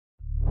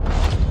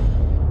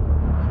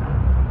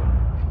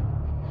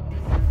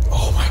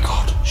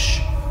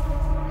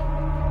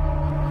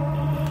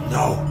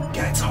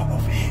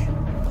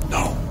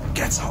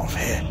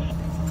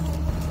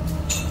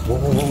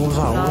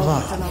that? What was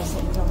that? I don't know,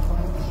 something's on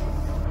fire.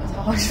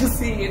 I just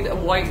see a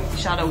white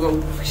shadow go.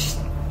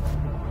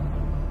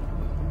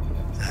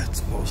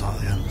 What was that at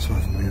the end?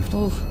 Something moved.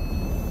 Oh.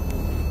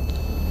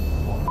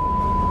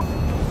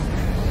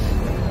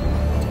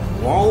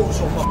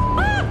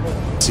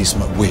 Whoa! See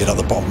something weird at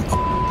the bottom.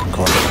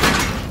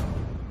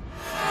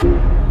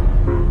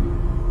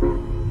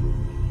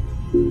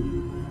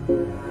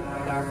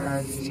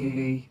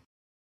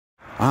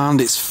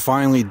 And it's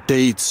finally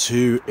day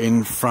 2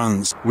 in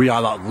France. We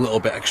are that little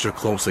bit extra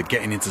closer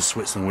getting into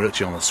Switzerland. We're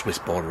actually on the Swiss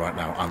border right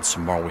now, and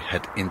tomorrow we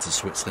head into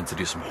Switzerland to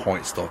do some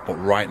haunted stuff. But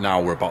right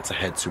now we're about to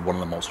head to one of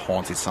the most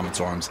haunted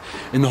sanatoriums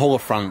in the whole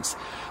of France.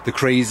 The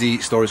crazy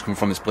stories coming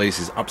from this place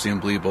is absolutely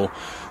unbelievable.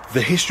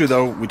 The history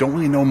though, we don't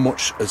really know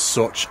much as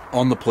such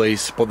on the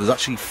place, but there's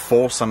actually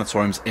 4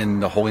 sanatoriums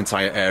in the whole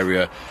entire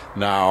area.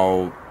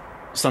 Now,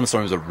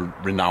 sanatoriums are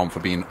renowned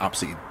for being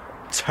absolutely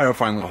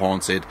terrifyingly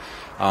haunted,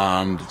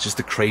 and just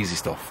the crazy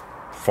stuff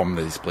from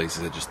these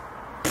places are just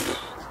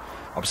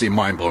absolutely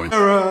mind-blowing.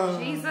 Sarah!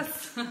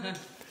 Jesus!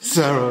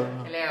 Sarah!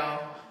 Hello.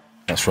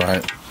 That's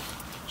right.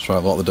 That's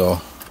right, lock the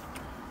door.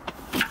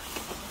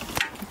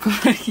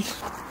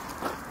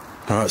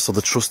 Alright, so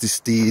the trusty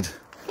steed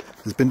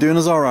has been doing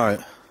us alright.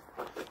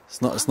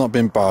 It's not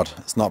been bad.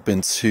 It's not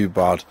been too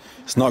bad.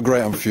 It's not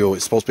great on fuel.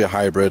 It's supposed to be a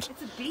hybrid.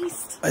 It's a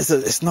beast.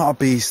 It's not a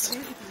beast.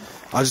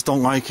 I just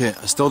don't like it.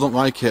 I still don't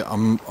like it.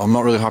 I'm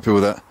not really happy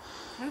with it.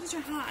 How did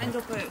your hat end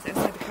up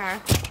outside the car?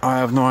 I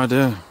have no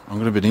idea. I'm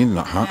going to be needing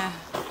that hat. Yeah.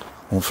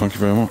 Well, thank you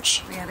very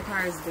much. Yeah, the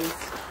car is a beast.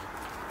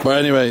 But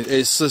anyway,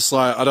 it's just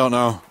like, I don't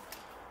know.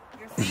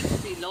 You're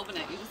secretly loving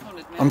it. You just won't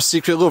admit. I'm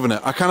secretly loving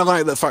it. I kind of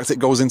like the fact it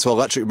goes into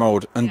electric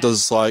mode and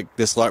does like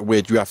this like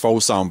weird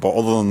UFO sound. But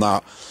other than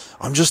that,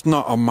 I'm just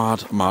not a mad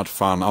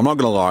fan. I'm not going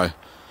to lie.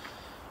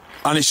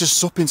 And it's just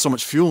supping so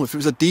much fuel. If it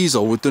was a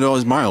diesel, we'd do all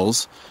those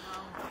miles.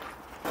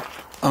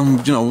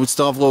 And, you know, we'd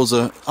still have loads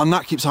of... And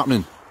that keeps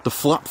happening. The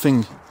flap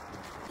thing.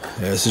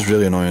 Yeah, this is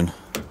really annoying.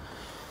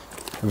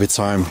 Every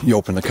time you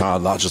open the car,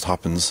 that just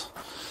happens.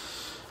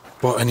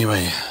 But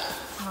anyway...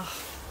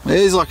 It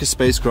is like a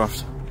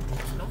spacecraft.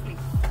 It's lovely.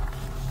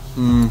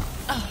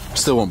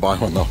 Still won't buy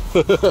one, though.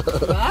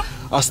 What?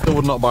 I still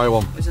would not buy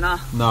one. Would you not?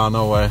 No,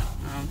 no way.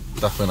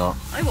 No. Definitely not.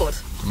 I would.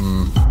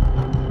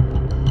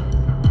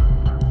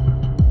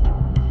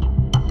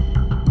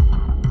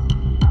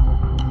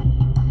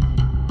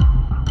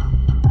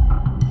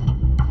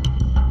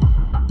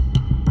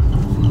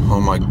 Oh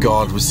my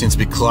god, we seem to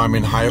be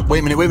climbing higher. Wait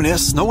a minute,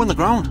 there's snow on the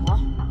ground. What?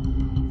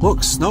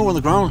 Look, snow on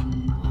the ground.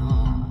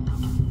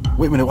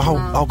 Wait a minute,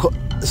 how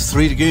it's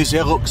 3 degrees,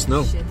 yeah, look,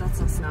 snow. Shit, that's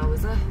not snow,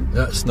 is it?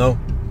 Yeah, it's snow.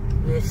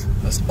 Yes.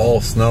 That's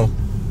all snow.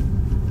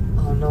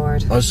 Oh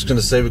lord. I was just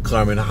gonna say we're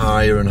climbing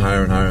higher and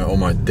higher and higher. Oh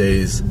my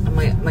days. And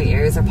my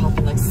ears are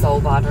popping like so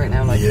bad right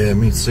now. Like. Yeah,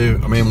 me too.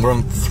 I mean, we're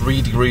on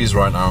 3 degrees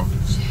right now.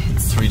 Shit.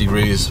 3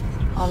 degrees.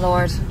 Oh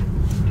lord.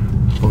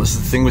 What was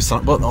the thing with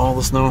all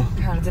the snow?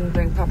 Apparently didn't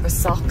bring proper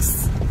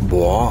socks.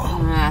 What?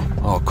 Yeah.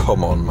 Oh,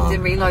 come on, man.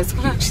 Didn't realise it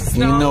would actually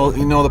snow.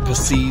 You know the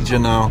procedure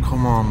now.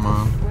 Come on,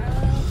 man.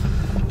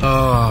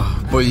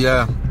 But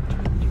yeah,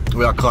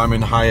 we are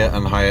climbing higher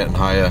and higher and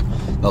higher.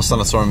 Now,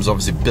 sanatoriums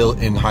obviously built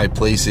in high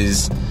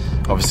places.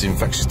 Obviously,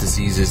 infectious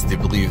diseases. They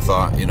believe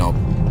that, you know,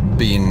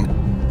 being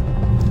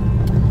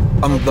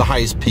on the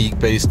highest peak,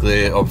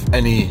 basically, of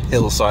any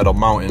hillside or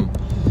mountain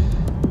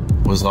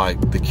was like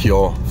the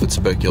cure for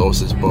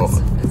tuberculosis. But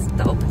it's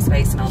the open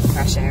space and all the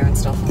fresh air and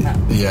stuff like that.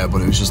 Yeah,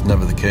 but it was just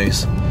never the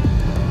case.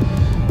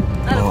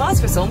 And it was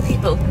for some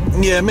people.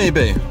 Yeah,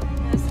 maybe.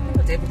 Yeah, some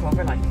people did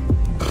recover, like.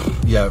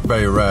 Yeah,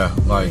 very rare.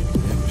 Like,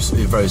 it was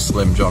very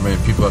slim. Do you know what I mean?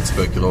 If people had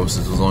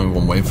tuberculosis, there was only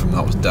one way from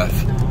that, was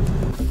death.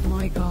 Oh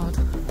my god.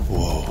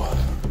 Whoa.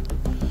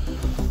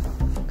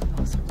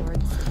 Lots of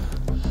words.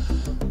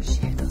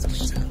 Shit, that's what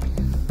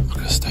Look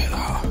at the state of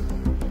that.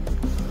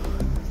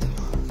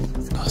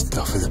 That's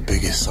definitely the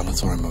biggest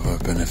sanatorium I've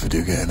ever been if I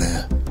do get in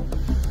here.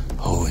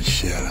 Holy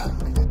shit.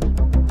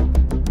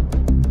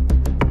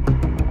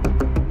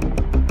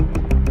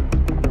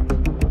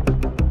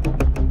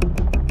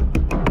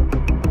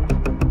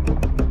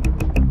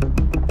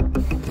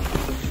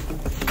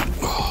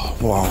 Oh,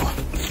 wow.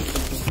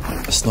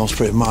 The snow's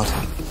pretty mad.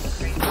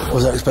 I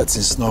wasn't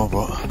expecting snow,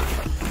 but...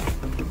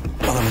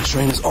 And I'm in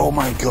trainers. Oh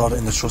my god,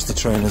 in the trusty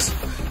trainers.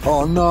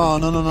 Oh no.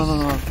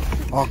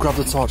 Oh, grab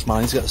the torch, man.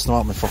 I need to get the snow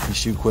out of my fucking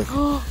shoe quick.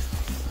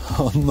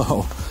 Oh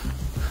no.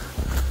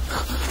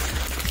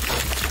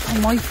 Oh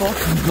my fuck.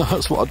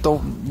 That's what I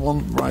don't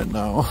want right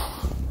now.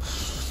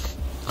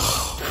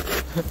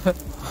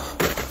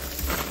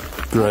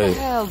 Great. What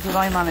the hell did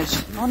I manage?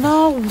 Oh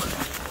no!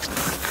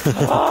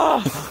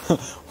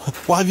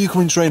 Why have you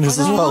come in trainers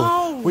as well?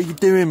 Know. What are you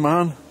doing,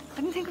 man?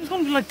 I didn't think it was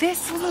going to be like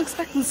this. I wasn't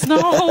expecting snow.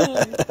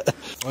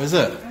 What is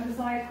it? I'm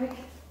sorry, quick.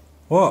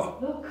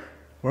 What? Look.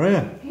 Where are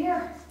you?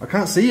 Here. I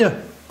can't see you.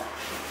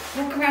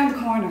 Look around the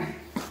corner.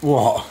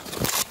 What?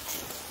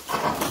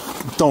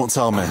 Don't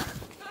tell me.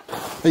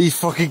 Are you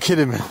fucking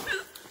kidding me?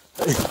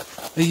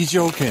 Are you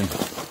joking?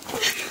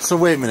 So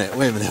wait a minute.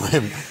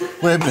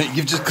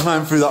 You've just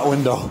climbed through that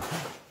window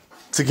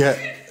to get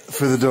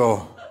through the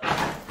door.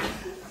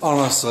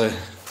 Honestly.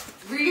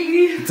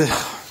 Really?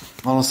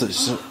 Honestly,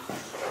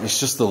 it's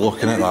just the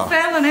looking at that. It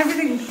fell and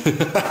everything. Did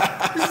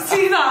you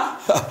see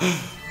that?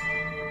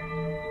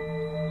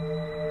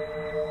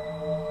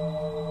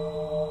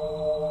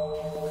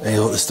 Hey,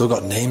 look, they've still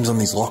got names on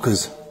these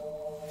lockers.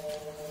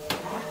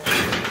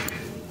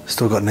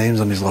 Still got names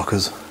on these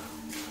lockers. I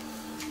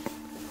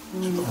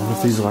wonder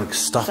if these are like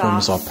staff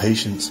members or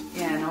patients.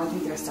 Yeah, no, I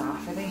think they're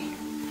staff, are they?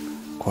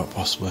 Quite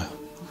possibly.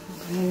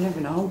 You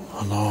never know.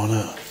 I know,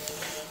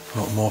 innit?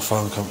 Got more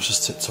filing cabinets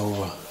just tipped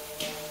over.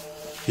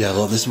 Yeah,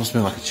 look, this must be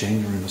like a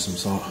change room of some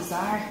sort.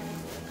 Bizarre.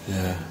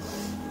 Yeah.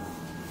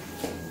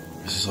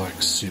 This is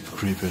like super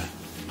creepy.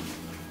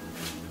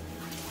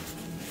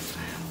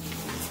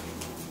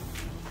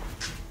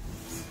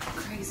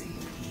 Crazy.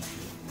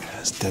 Yeah,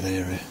 it's dead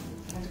eerie.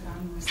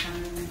 Underground was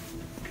standing.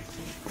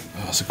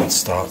 Oh, that's a good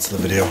start to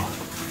the video.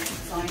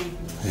 Fine.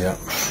 Yeah.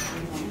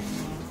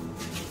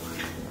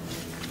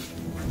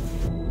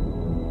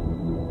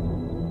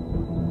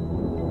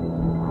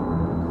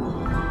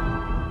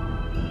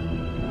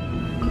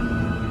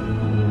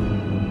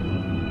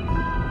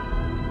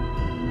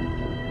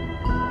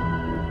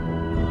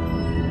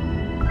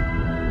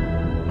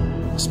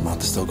 It's mad,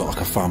 they still got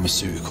like a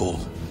pharmaceutical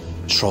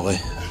trolley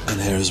in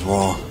here as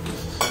well.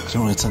 You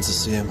don't really tend to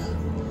see them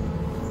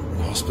in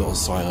hospital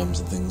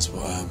asylums and things,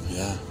 but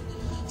yeah,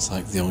 it's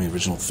like the only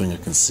original thing I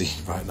can see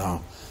right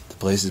now. The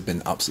place has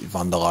been absolutely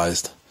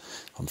vandalised,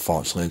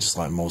 unfortunately, just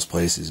like most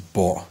places,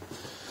 but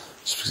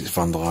just because it's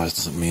vandalised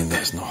doesn't mean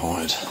that it's not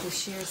haunted. The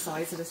sheer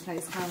size of this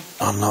place, Cal.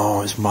 I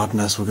know, it's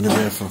madness. We're going to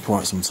be here for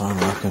quite some time,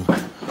 I reckon.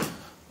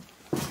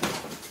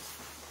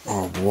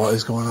 Oh, what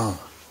is going on?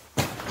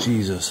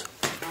 Jesus.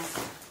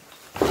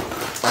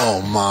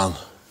 Oh man.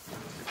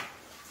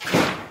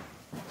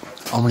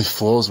 How many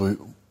floors we're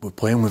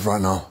playing with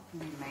right now?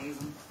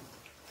 Amazing.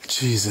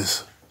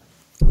 Jesus.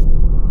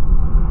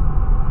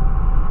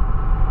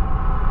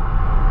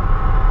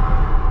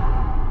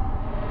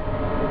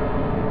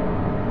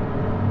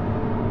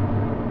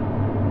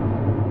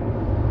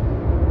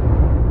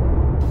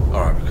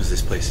 Alright, because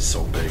this place is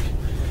so big,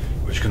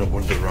 we're just going to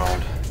wander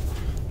around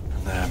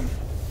and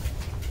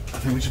I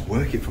think we just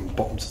work it from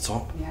bottom to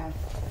top. Yeah.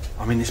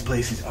 I mean, this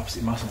place is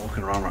absolutely massive. I'm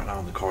looking around right now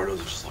and the corridors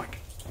are just like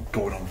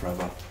going on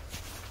forever.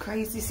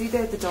 Crazy. See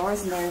the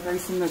doors in there are very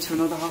similar to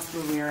another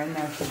hospital we were in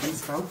there a few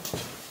months ago.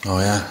 Oh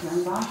yeah.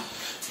 Remember that?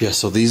 Yeah,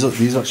 so these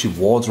are actually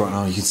wards right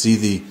now. You can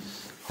see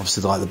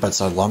obviously like the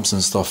bedside lamps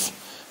and stuff,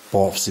 but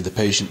obviously the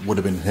patient would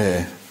have been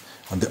here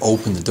and they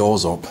open the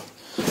doors up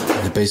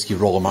and they basically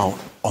roll them out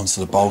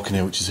onto the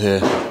balcony, which is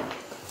here.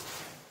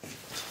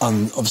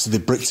 And obviously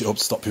they bricked it up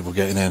to stop people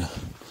getting in.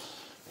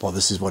 But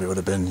this is what it would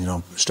have been, you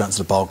know, straight to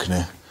the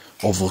balcony,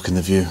 overlooking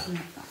the view.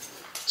 Yeah.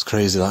 It's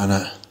crazy that,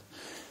 isn't it?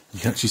 You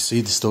can actually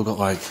see they've still got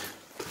like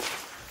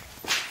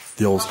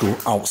the old school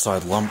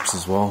outside lamps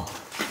as well.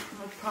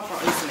 Like proper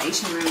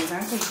isolation rooms,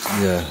 aren't they?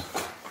 Yeah.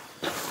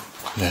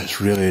 Yeah, it's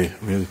really,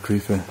 really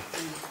creepy.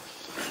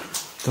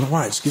 Don't know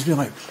why, it just gives me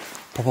like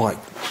proper like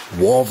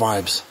war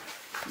vibes.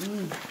 Do you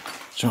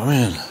know what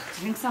I mean? Do you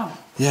think so?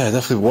 Yeah,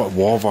 definitely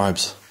war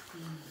vibes.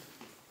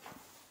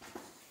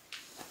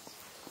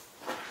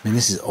 I mean,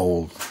 this is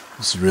old.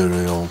 This is really,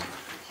 really old.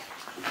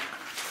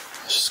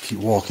 Let's just keep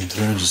walking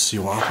through and just see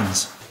what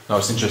happens. Now,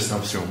 it's interesting,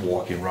 obviously, when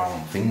walking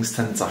around, things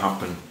tend to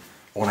happen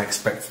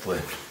unexpectedly.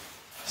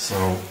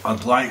 So,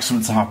 I'd like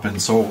something to happen.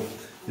 So,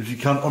 if you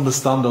can't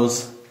understand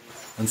us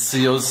and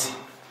see us,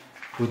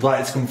 we'd like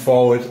you to come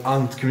forward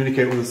and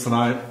communicate with us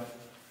tonight.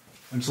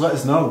 And just let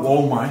us know.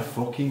 Oh my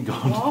fucking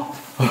God.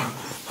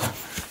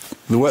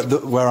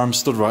 What? Where I'm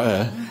stood right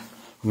here,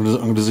 I'm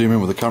going to zoom in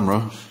with the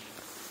camera.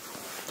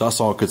 That's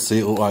all I could see.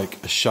 It looked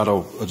like a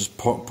shadow. I just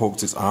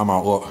poked its arm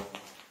out. Look.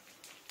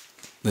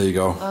 There you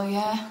go. Oh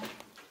yeah.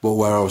 But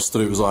where I was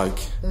stood, it was like,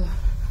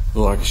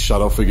 a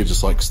shadow figure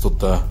just like stood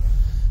there.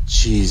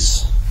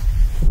 Jeez.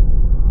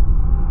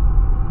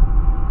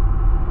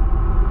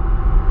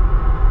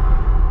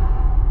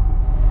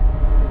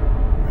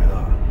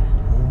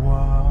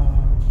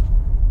 Wow.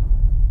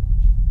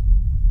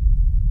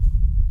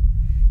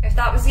 If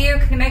that was you,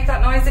 can you make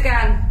that noise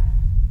again?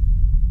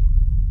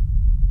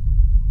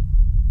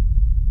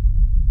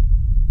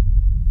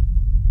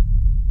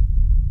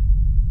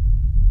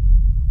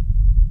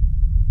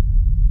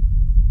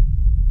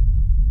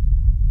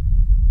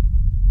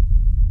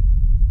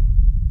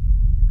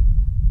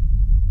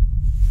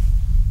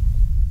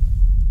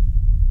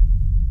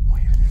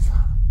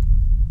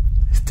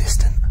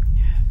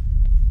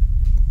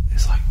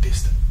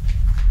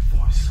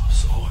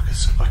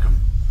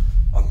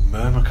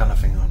 Murmur kind of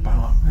thing, like,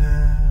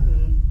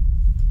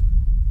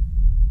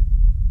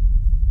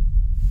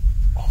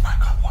 oh my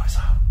God, what is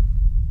that?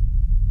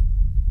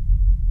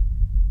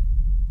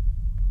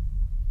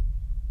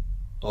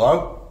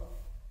 Hello?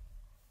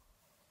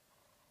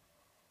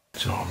 Do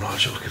you know what, I'm not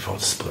actually looking forward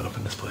to splitting up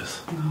in this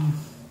place. No.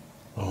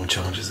 No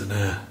challenges in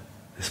there.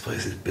 This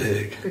place is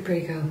big. It'd be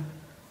pretty cool.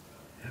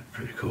 Yeah,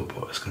 pretty cool,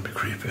 but it's going to be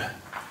creepy.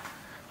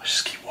 Let's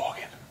just keep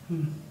walking.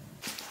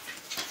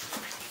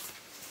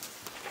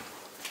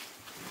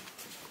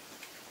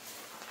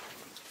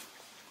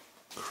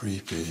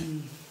 creepy.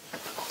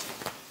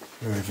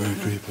 Very, very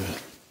creepy.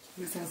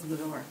 Who says on the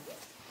door?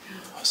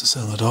 What's it say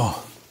on the door?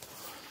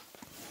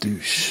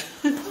 Douche.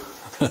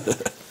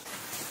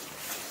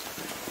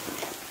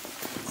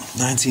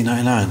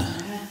 1999.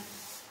 Yeah.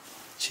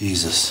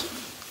 Jesus.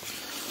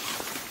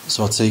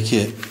 So I take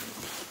it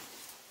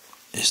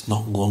it's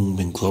not long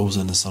been closed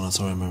in the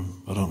sanatorium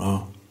room. I don't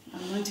know.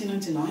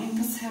 1999.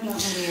 That's how long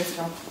years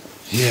ago.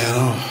 Yeah, I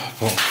know.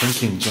 But I'm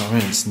thinking, do you know what I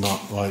mean? It's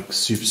not like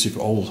super, super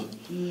old.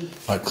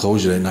 Like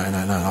closure in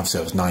 1999.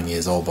 Obviously, I was 9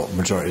 years old, but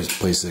majority of the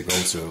places I go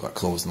to got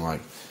closed in like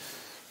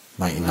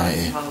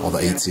 1990 or the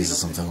 80s or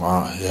something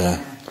like that.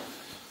 Yeah.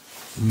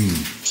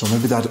 So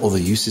maybe they had other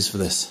uses for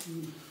this.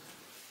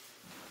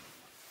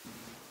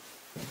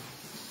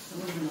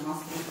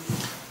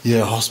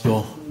 Yeah,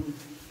 hospital.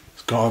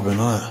 It's gotta be,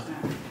 isn't it?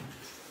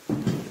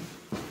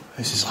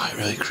 This is like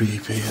really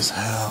creepy as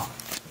hell.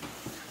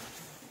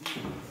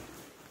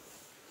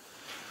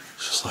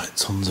 It's just like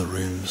tons of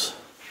rooms.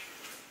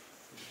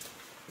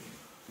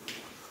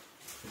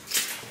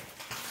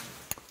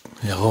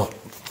 Yeah, look.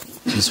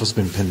 This has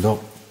been pinned up.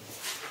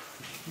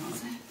 What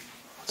is it?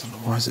 I don't know,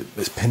 why is it?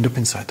 It's pinned up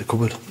inside the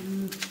cupboard.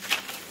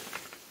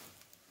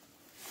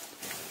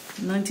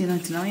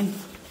 1999.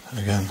 And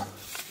again.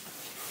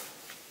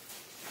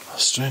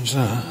 That's strange,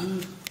 isn't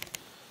it?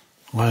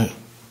 Like,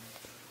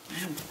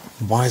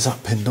 why is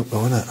that pinned up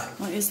though, isn't it?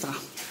 What is that?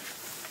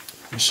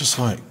 It's just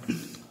like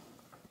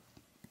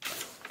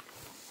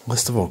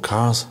list of all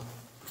cars.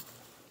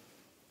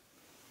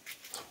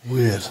 It's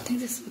weird. I think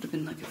this would have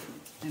been like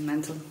a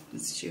mental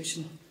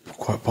institution.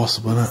 Quite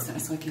possible, isn't it? A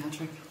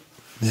psychiatric.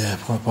 Yeah,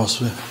 quite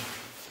possibly.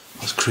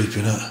 That's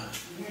creepy, isn't it?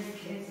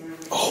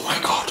 Oh my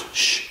god,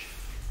 shh.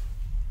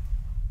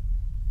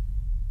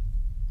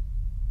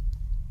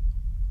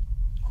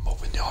 I'm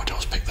hoping the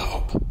audio's picked that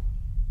up.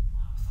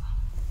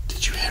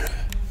 Did you hear it?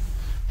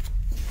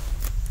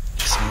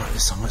 It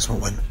sounded like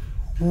someone went,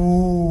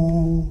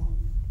 ooh.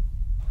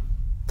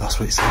 That's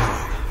what it sounded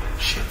like.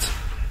 Shit.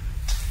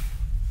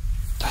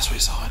 That's what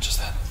it sounded like just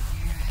then.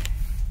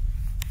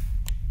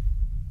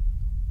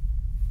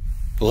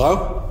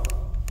 Hello?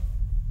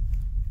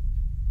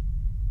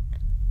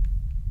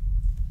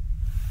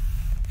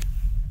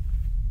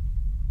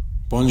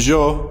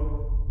 Bonjour.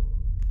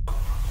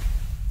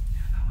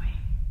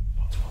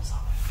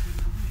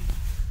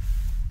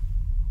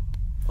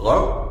 Hello?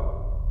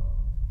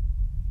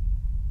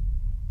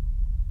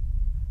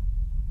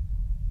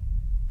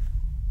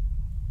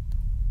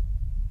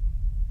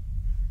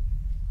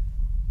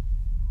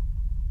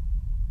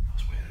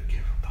 That's weird it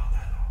came from down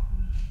there though.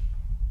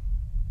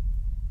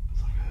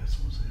 It's like I heard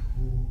someone say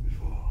ooh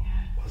before.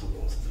 Yeah. As I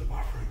walked into the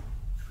bathroom.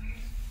 It's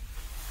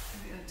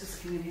weird. I just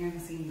came in here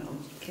and seen little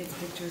kids'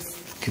 pictures.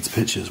 Kids'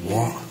 pictures,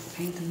 what?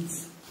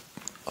 Paintings.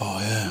 Oh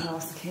yeah. We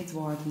lost the kids'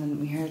 ward and then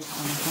we heard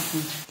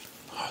happening.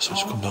 Oh, so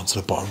it's come down to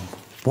the bottom.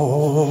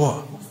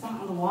 What? What's that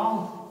on the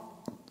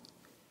wall?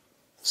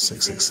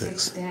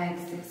 666. Dead,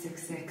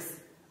 666.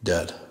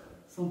 Dead.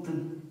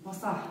 Something. What's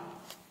that?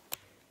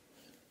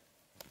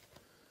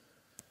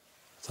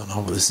 I don't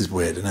know, but this is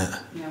weird, isn't it?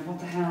 Yeah, what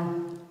the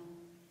hell?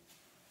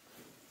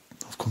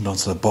 I've come down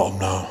to the bottom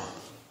now.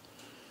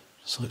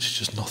 There's literally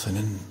just nothing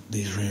in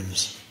these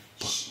rooms.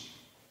 But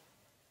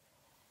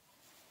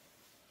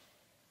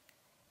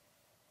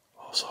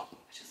what's up?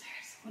 I just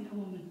heard someone, a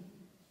woman.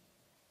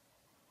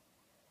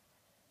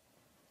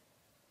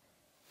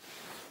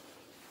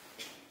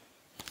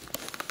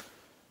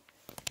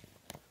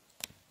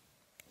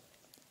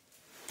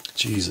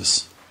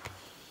 Jesus.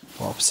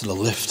 What happens to the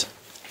lift?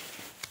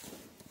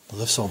 The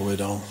lift's all the way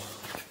down.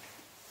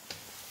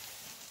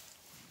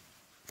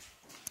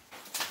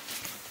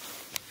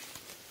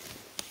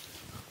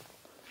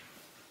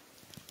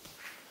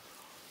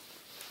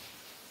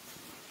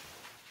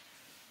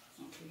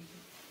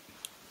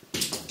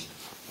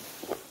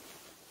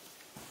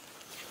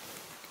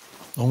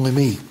 Only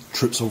me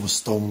trips over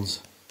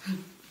stones.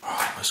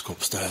 Right, let's go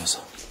upstairs.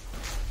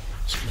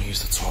 Just gonna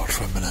use the torch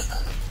for a minute.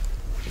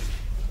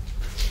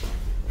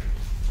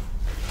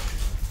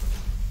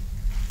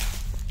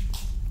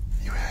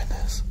 You hearing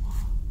this?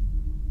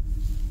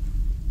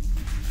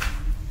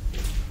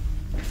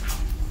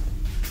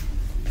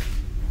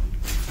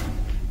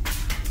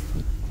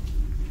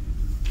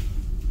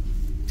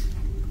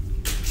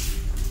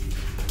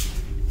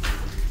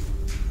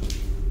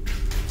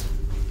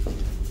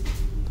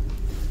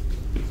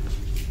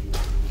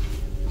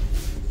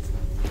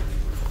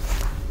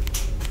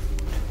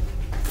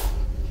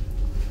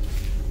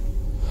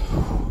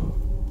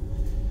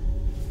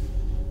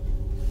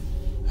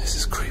 This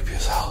is creepy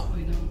as hell. I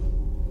know.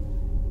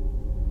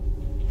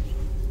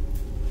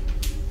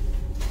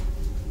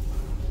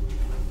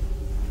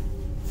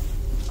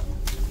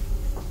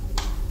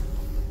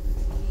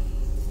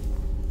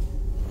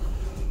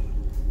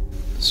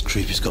 It's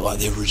creepy. It's got like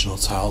the original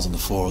tiles on the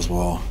floor as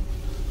well.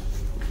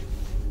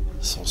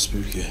 It's all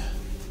spooky.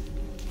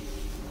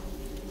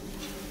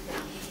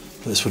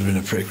 But this would have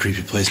been a pretty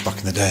creepy place back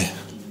in the day.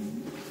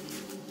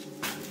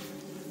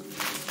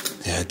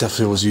 Yeah, it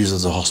definitely was used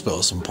as a hospital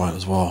at some point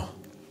as well.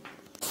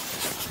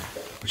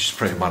 which is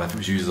pretty mad if it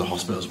was used as a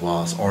hospital as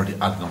well. It's already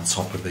added on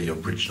top of the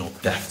original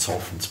death toll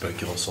from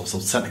tuberculosis. So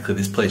technically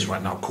this place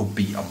right now could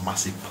be a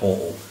massive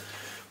portal.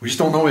 We just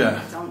don't know yet.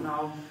 I don't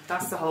know.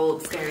 That's the whole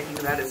scary thing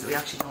about it, is we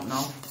actually don't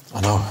know.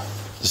 I know.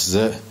 This is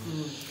it.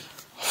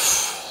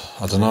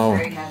 I don't know.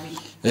 It's very heavy.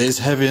 It is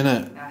heavy, isn't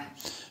it? Yeah.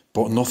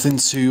 But nothing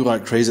too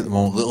like crazy at the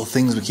moment. Little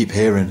things we keep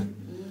hearing.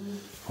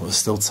 But there's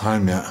still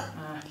time yet.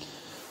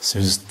 As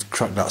soon as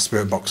crack that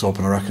spirit box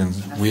open, I reckon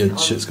weird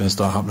shit's going to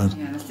start happening.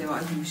 Yeah, let's do it. I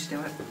think we should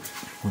do it.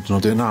 What, do you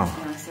want to do it now?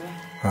 Yeah, let's do it.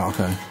 Right,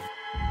 okay.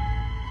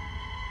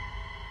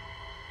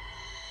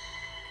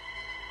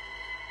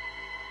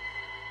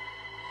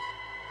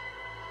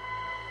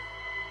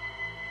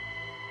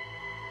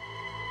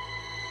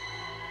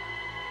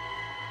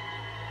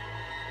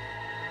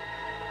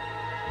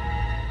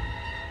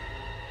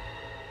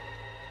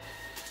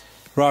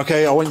 Right,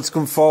 okay, I want you to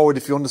come forward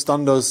if you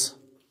understand us.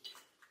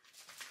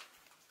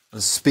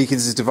 And speak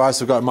into this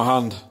device I've got in my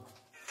hand.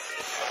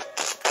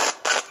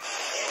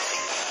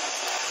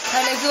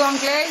 Parlez-vous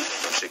anglais?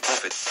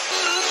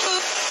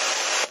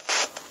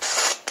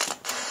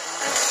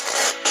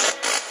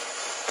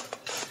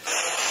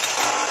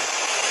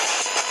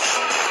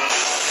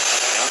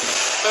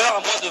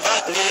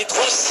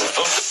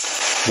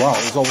 Wow,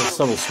 there's almost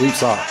several sweeps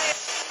that.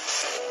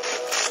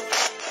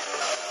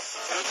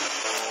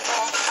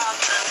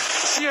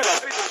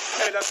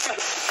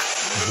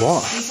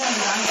 What?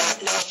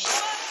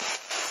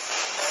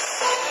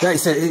 Yeah, he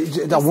said,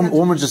 that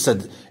woman just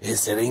said, it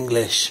said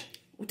English.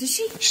 What did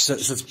she? She said,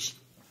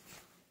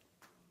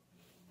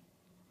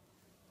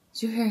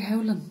 Did you hear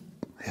howling?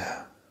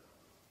 yeah.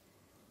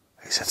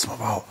 He said something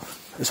about,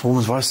 this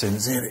woman's voice saying,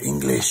 is it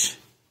English?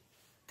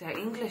 They're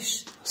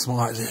English. Something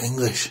like the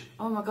English.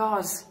 Oh my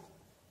god.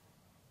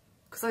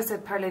 Because I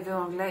said parlez-vous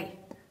anglais.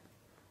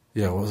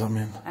 Yeah, what does that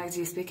mean? How do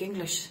you speak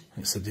English?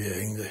 It said, yeah,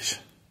 English.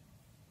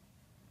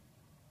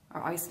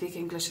 Or I speak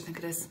English, I think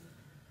it is.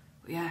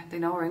 But yeah, they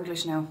know we're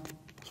English now.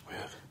 That's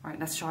weird. Right,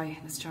 let's try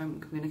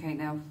and communicate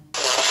now.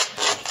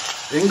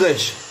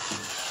 English.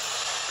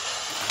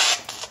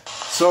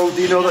 So,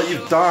 do you know that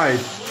you've died?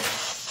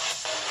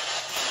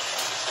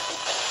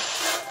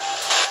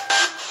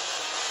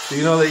 Do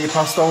you know that you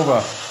passed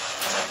over?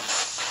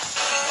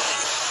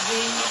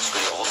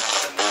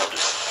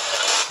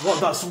 What?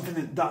 That's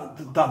something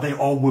that they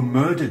all were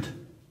murdered.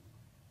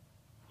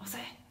 Was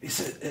it?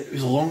 It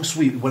was a long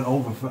sweep. It went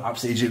over for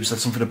absolutely ages. It said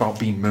something about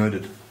being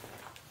murdered.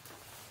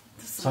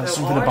 It's like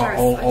something about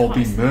all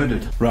being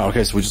murdered. Right,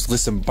 okay, so we just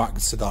listen back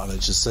to that and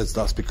it just says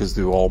that's because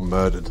they were all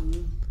murdered.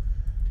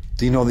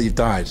 Do you know that you've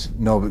died?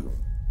 No, but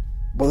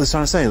what they're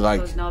trying to say,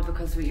 like... No,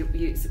 because you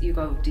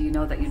go, do you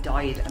know that you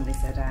died? And they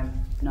said,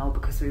 no,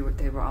 because they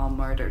were all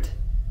murdered.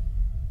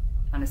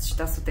 And that's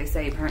what they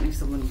say. Apparently if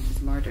someone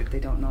is murdered, they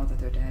don't know that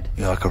they're dead.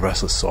 Yeah, like a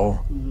restless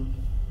soul.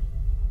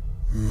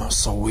 That's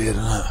so weird,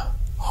 isn't it?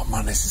 Oh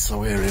man, this is so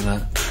weird, isn't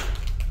it?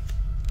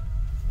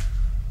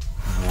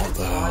 What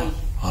the hell?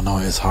 I know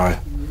it is high.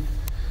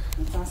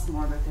 Let's ask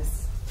more about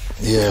this.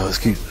 Yeah, let's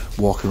keep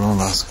walking around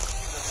and ask.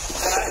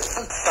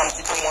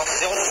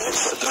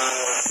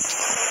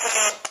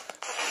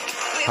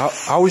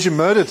 How was you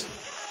murdered?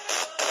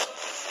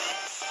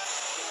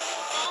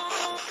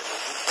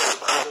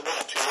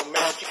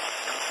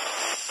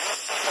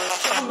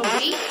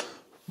 Jean-Marie?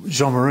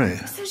 Jean-Marie?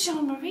 Is that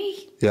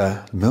Jean-Marie?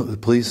 Yeah, the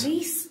police.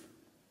 Police?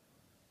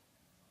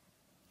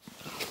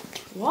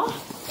 What?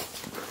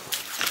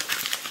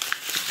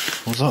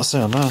 What does that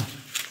say on there?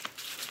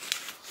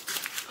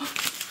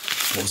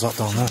 What was that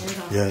down there?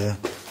 Yeah.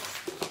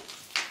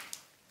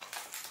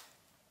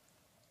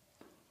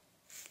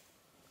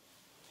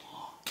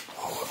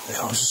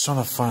 I was just trying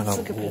to find out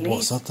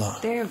what's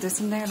that. There's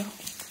some there.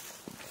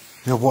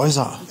 Yeah, what is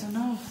that? I don't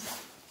know.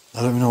 I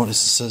don't even know what this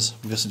says.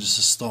 I'm guessing just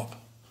a stop.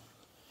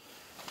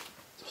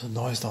 There's a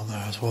noise down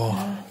there as well.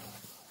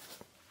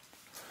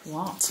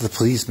 What? To the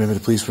police, maybe the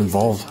police were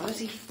involved.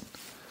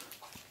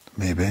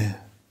 Maybe.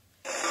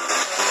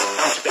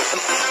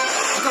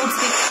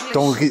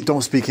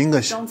 Don't speak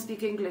English. Don't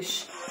speak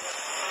English.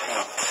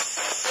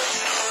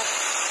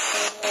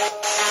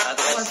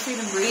 I'm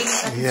feeling really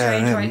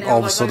strange right now. All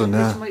of a sudden,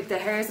 yeah. The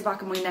hairs at the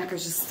back of my neck are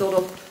just stood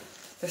up.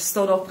 They're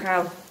stood up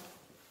now.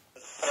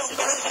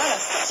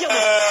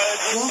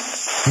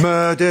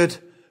 Murdered!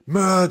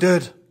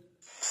 Murdered!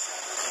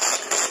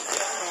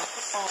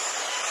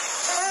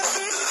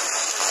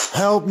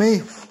 Help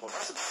me!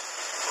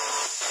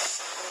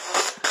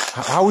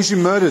 How was you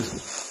murdered?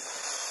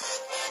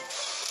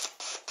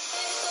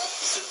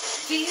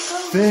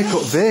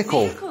 Vehicle.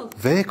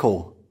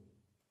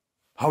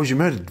 How was you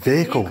murdered?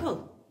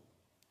 Vehicle.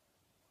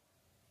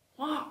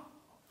 What?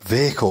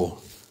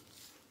 Vehicle.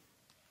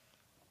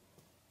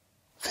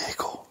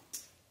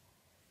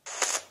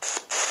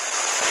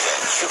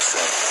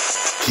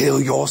 Kill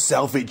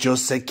yourself. It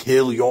just said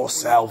kill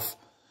yourself.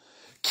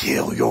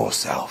 Kill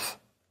yourself.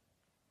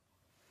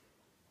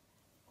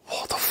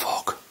 What the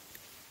fuck?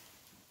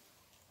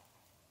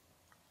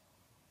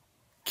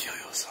 Kill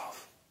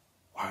yourself.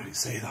 Why would it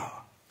say that?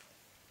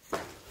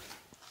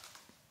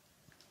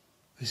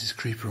 This is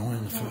creepy only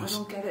on the I first.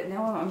 don't get it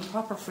now. I'm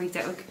proper freaked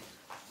out. Like,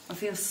 I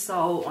feel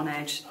so on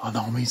edge. I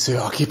know, me too.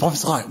 I keep on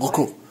like, look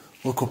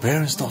up here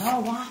and stuff.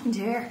 Oh, what happened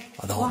here?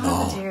 I don't what know.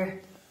 What happened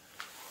here?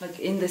 Like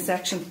in this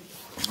section.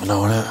 I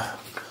know, innit?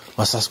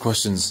 Let's ask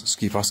questions. Let's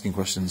keep asking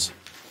questions.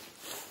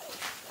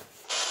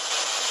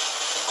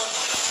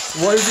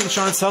 What is it you're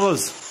trying to tell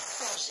us?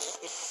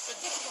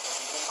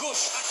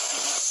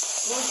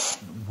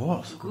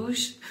 What?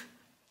 Goosh.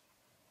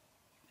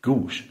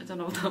 Goosh? I don't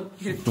know what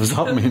that means. What does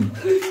that mean?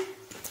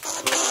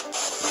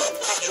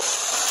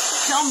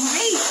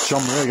 Jean-Marie.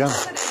 Jean-Marie again.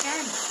 Say it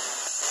again.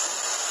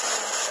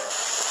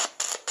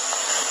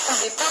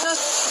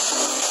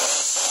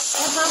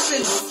 What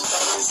happened?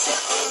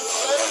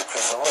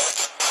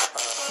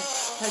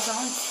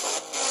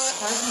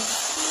 Present.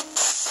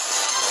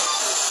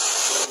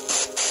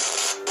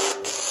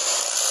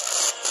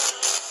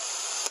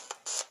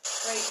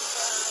 Right.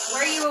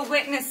 Were you a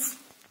witness?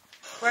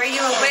 Were you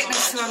a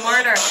witness to a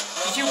murder?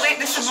 Did you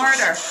witness a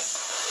murder?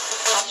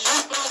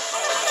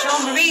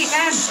 Jean-Marie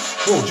again.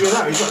 Whoa, do you hear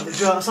that? Do you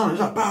hear that sound?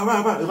 It's like, bah,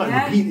 bah, bah. It's like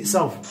repeating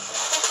itself.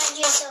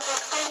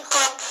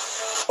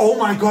 Oh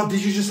my god,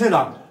 did you just hear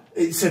that?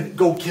 It said,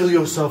 go kill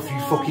yourself, you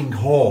fucking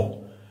whore.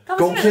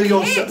 Go kill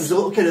yourself. There's a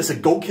little kid that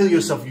said, go kill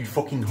yourself, you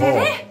fucking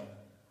whore. Did it?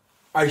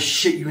 I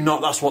shit you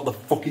not, that's what the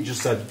fuck it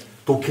just said.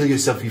 Go kill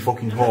yourself, you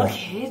fucking whore.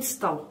 Kids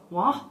though,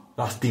 what?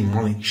 That's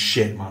demonic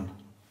shit, man.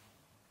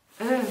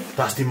 Ugh.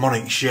 That's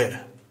demonic shit.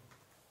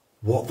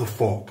 What the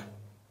fuck?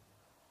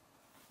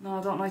 No,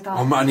 I don't like that.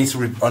 I need to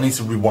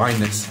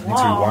rewind this. I need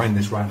to rewind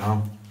this right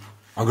now.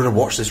 I'm gonna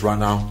watch this right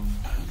now.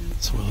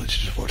 So we're literally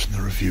just watching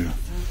the review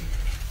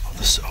of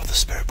the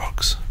spirit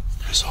box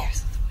result.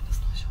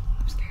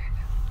 I'm scared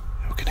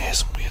now. We can hear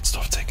some weird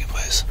stuff taking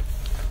place.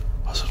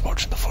 I was just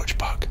watching the footage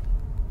back.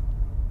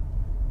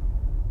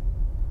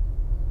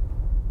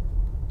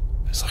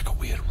 It's like a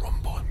weird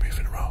rumble and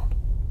moving around.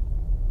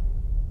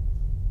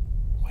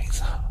 What is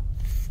that?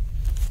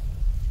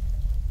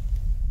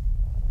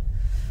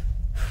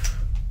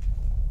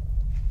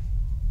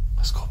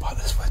 Let's go back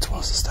this way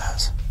towards the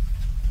stairs.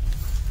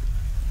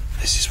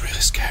 This is really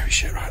scary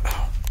shit right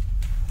now.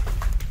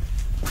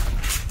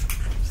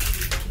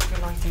 Keep your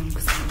light down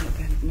because I'm a little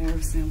bit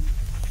nervous now.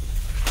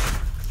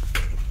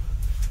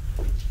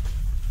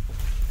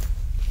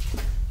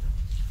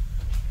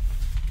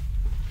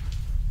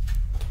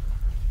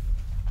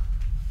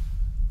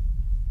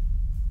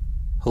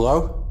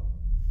 Hello?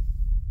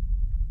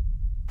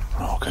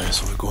 Okay,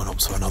 so we're going up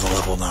to another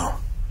level now.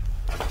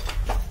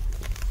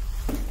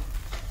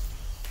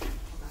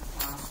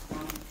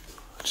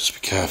 Just be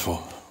careful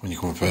when you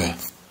come up here.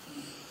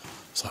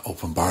 It's like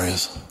open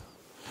barriers.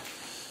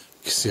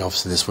 You can see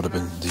obviously this would have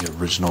been the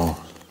original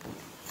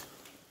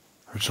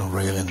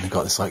railing. They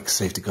got this like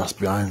safety glass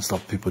behind,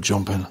 stop people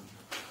jumping.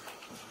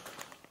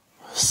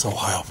 So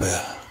high up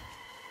here.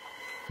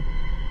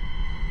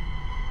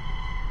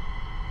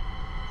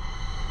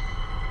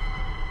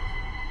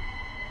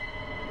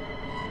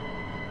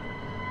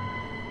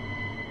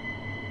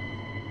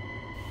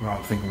 Right,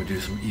 I'm thinking we do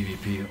some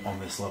EVP on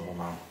this level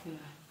now. Yeah.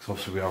 Because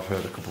obviously we have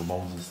heard a couple of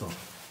moans and stuff.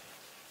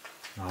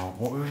 Now,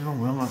 what were we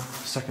on? We're on like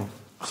second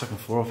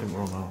floor, I think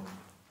we're on now.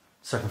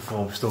 Second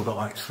floor, we've still got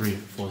like 3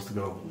 floors to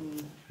go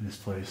in this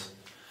place.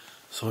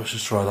 So let's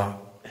just try that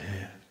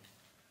here.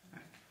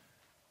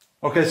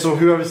 Okay, so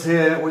whoever's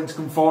here, want to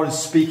come forward and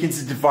speak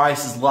into the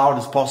device as loud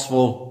as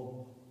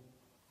possible.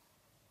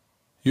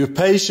 You're a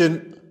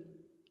patient.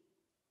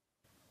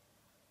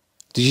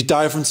 Did you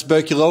die from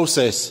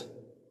tuberculosis?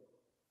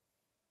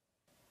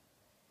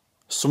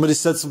 Somebody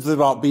said something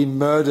about being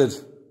murdered.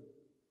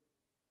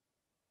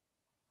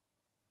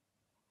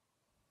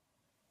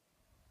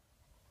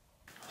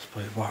 Let's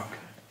play it back.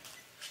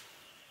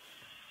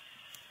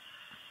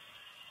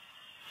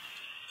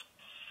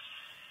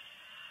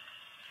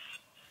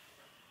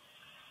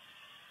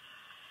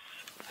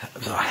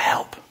 Does that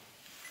help?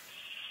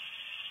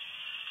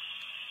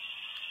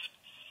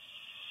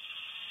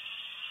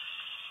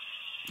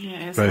 Yeah,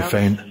 it is. Very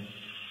faint.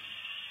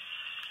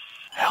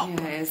 Help.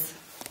 Yeah, it is.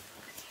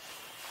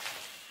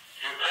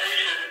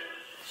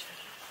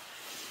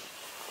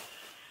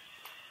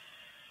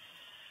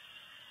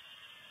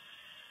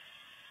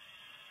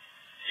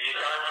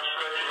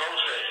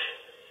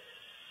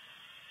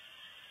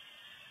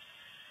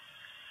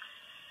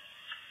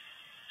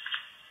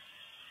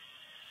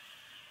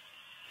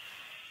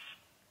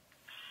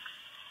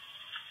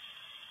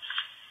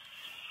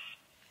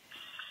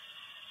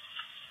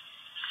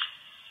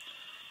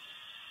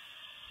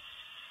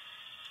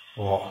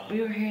 What? We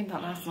were hearing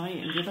that last night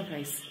in the other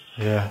place.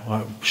 Yeah,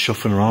 like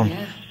shuffling around.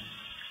 Yeah.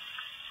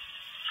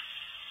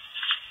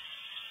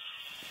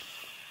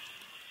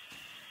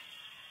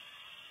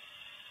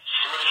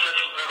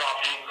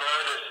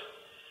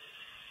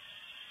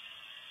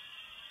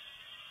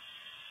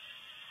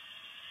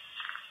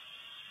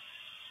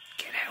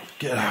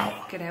 Get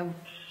out. Get out.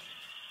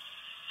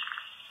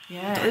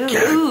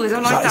 Yeah. Ooh, I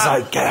don't like that. It's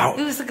like, get out.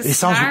 Ooh, it's like a it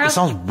snarl.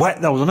 sounds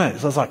wet though, doesn't it?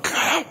 So it's like, get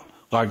out.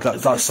 Like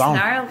that sound.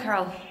 Snarl,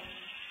 Carol.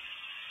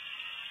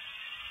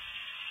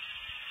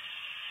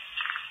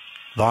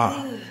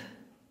 that.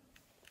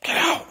 Get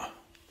out.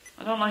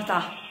 I don't like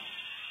that.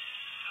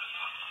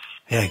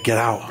 Yeah, get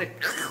out.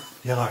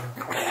 You're like,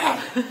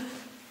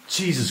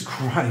 Jesus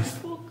Christ.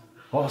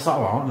 What's that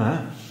about, isn't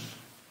it?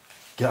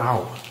 Get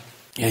out.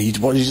 Yeah,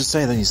 what did you just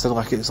say then? You said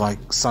like it's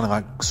like sounding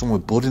like someone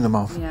with blood in their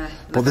mouth. Yeah.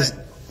 But this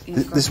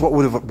is what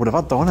would have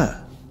had though, isn't it?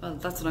 Well,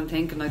 that's what I'm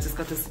thinking. I just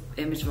got this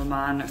image of a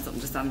man or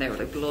something just standing there with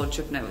like blood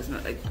dripping out his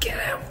mouth, like, get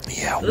out.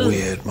 Yeah,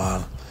 weird,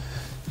 man. Do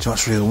you know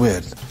what's really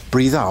weird?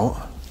 Breathe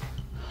out.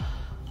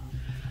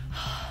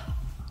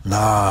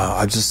 Nah,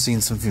 I've just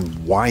seen something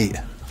white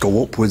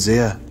go upwards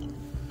here.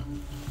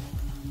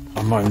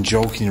 I'm not even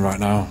joking right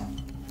now.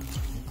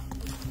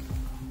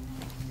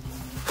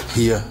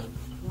 Here.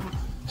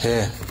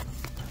 Here.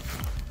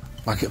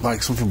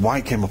 Like something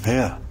white came up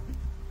here.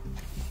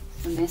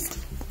 A mist.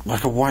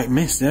 Like a white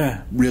mist,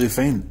 yeah. Really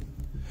faint.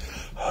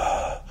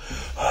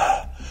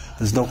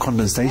 There's no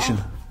condensation.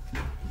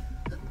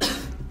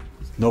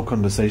 No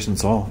condensation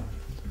at all.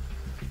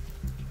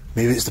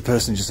 Maybe it's the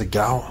person who just said,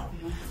 get out.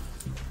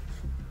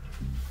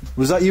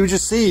 Was that you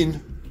just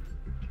seen?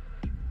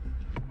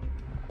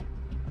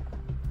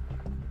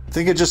 I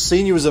think I just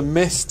seen you as a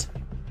mist.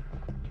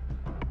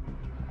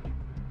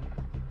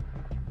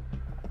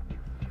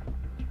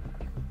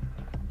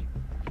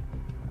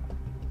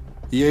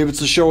 Are you able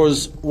to show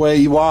us where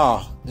you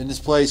are in this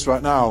place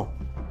right now?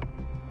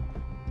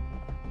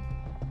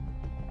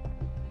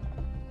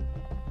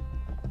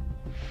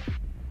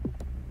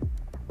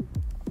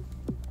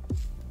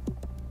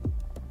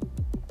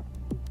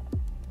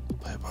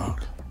 Play it back.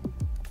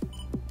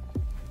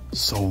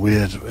 So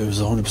weird. It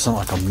was 100%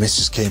 like a mist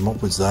just came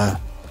upwards there.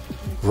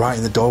 Right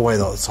in the doorway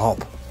though, at the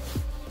top.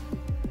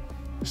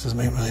 Which doesn't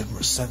make really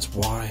much sense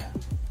why.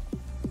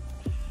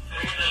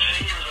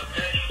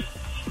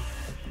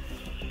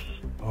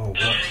 Oh, what?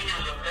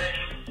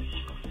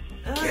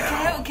 Get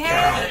out, get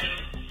out.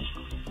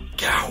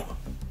 Get out.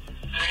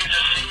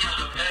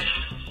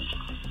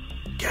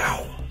 Get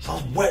out.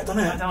 Sounds wet,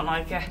 doesn't it? I don't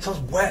like it. Sounds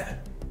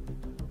wet.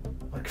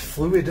 Like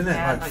fluid, isn't it?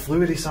 Yeah, like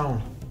fluidy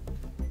sound.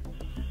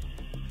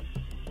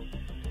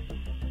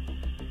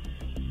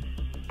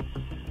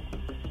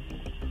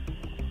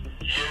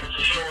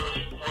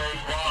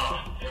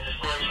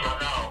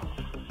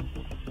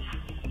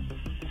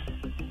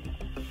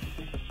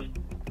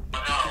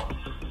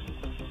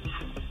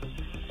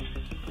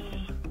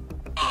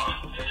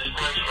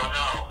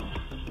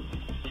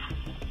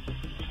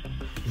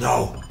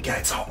 No,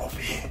 get out of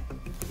here.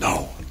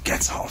 No,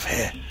 get out of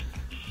here.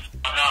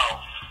 No.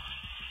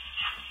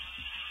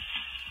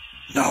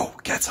 No,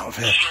 get out of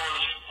here. Show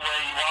us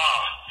where you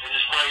are in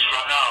this place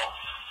right now.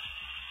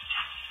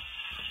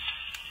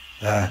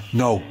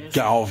 No,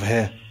 get out of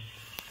here.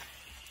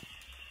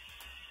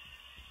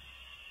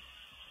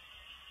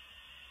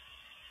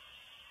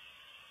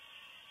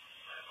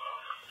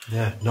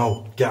 Yeah,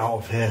 no, get out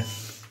of here.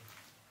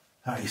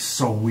 That is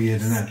so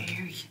weird, isn't it?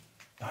 Scary.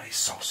 That is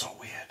so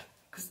weird.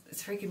 Because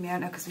it's freaking me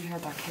out now because we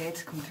heard that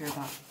kid come through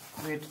that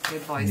weird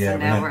kid voice, Yeah,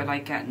 and now but we're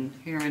like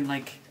hearing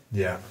like.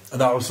 Yeah,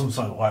 and that was some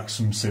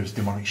serious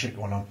demonic shit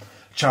going on.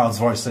 A child's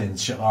voice saying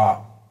shit like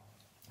that.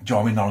 Do you know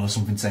what I mean? Now there's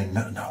something saying,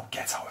 no,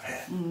 get out of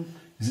here.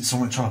 Is it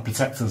someone trying to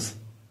protect us?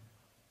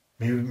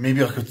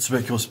 Maybe like a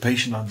tuberculosis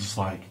patient that just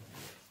like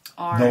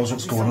Or knows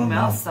what's going on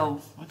now. else,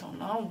 though. I don't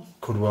know.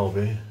 Could well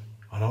be.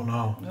 I don't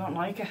know. I don't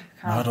like it.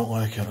 No, I don't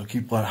like it. I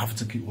keep having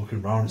to keep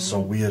looking around. It's so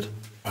weird.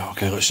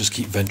 Okay, let's just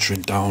keep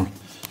venturing down.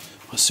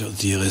 Let's see what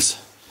the deal is.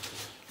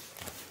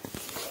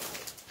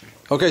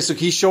 Okay, so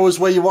can you show us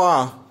where you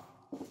are?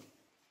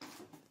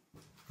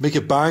 Make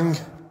a bang.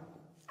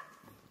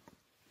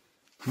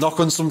 Knock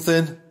on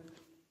something.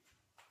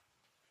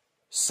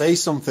 Say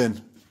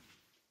something.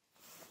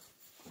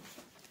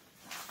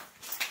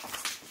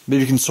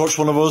 Maybe you can touch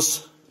one of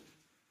us.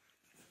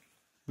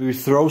 Maybe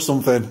throw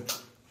something.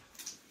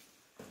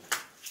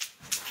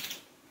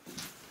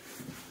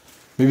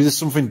 Maybe there's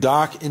something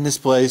dark in this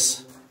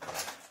place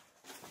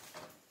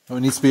that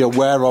we need to be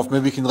aware of.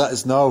 Maybe you can let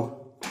us know.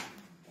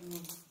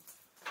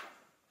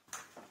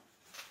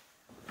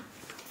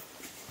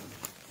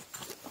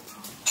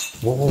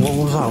 What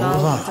was that? What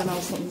was that? I don't know,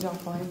 something's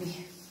off behind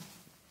me.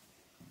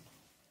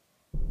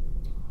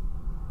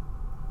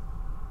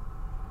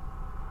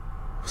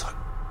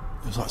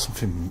 It was like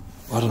something,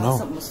 I don't know.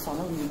 Something was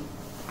following me.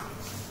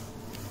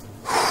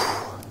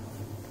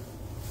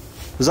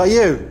 Was that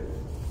you?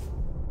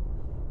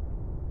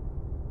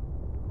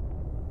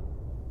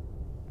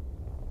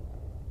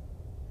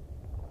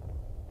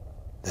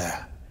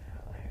 There.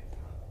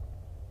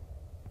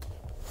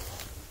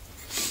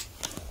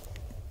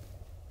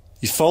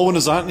 You're following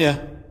us, aren't you? I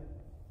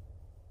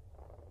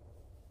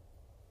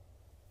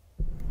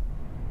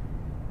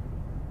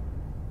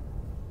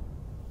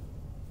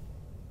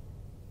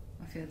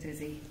feel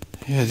dizzy.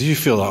 Yeah, did you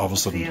feel that all of a I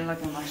sudden? feel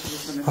like I'm actually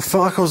just gonna. I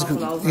felt like I was,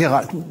 topple over.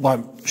 yeah, like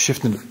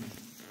shifting.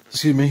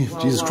 Excuse me,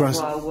 Whoa, Jesus whoa,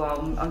 Christ.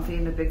 Whoa, I'm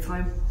feeling it big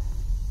time.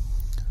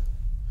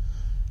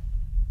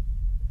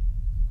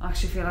 I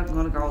actually feel like I'm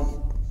gonna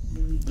go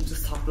and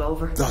just topple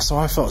over. That's how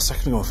I felt a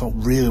second ago. I felt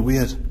really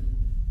weird.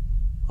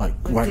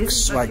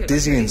 Like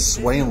dizzy and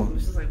swaying.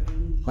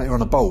 Like you're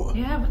on a boat.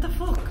 Yeah, what the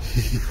fuck?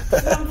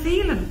 That's what I'm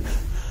feeling.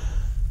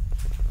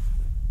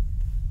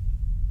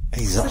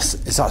 Is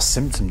that a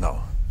symptom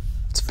though?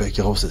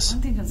 Tuberculosis?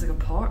 I'm thinking it's like a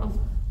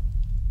portal.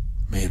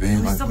 Maybe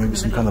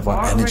some kind of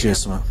like energy or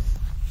something.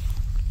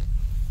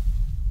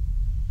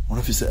 I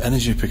wonder if it's the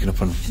energy picking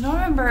up on. Do you know,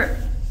 remember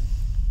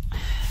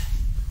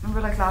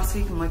like last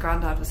week when my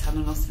granddad was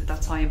telling us at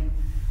that time,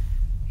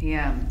 he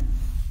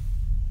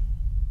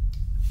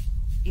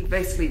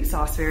basically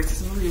saw spirits.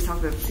 He was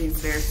talking about seeing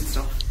spirits and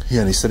stuff. Yeah,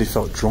 and he said he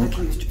felt drunk.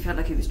 He felt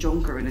like he was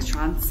drunk or in a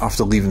trance.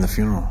 After leaving the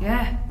funeral.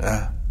 Yeah.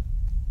 Yeah.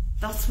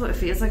 That's what it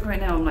feels like right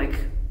now. I'm like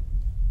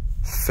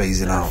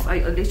phasing out.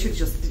 I literally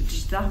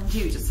just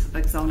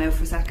like zone out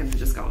for a second and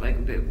just got like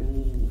a bit.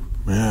 Ooh.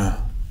 Yeah.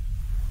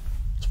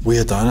 It's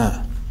weird, isn't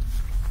it?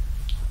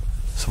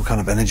 Some kind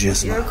of energy or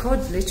something. Yeah, it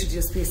could literally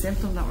just be a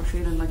symptom that we're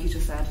feeling, like you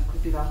just said. It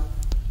could be that.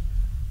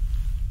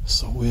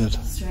 So weird.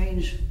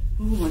 Strange.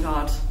 Oh my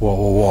god.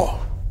 What?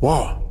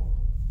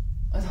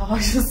 I thought I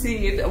just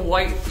seen a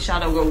white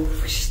shadow go.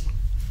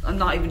 I'm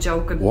not even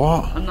joking.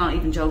 What? I'm not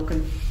even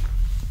joking.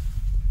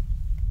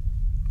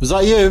 Was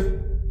that you?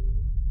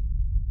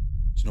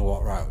 Do you know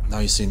what? Right now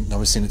we've seen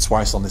it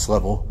twice on this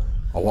level.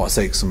 I want to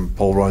take some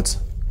Polaroids.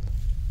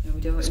 Yeah,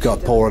 we do it. It's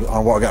got a Polaroid. I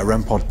want to get a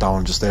REM pod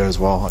down just there as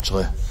well.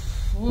 Actually,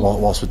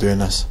 whilst we're doing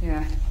this.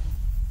 Yeah.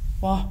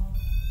 What?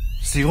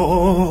 See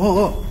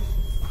what?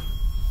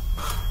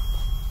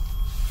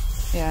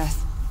 Yeah.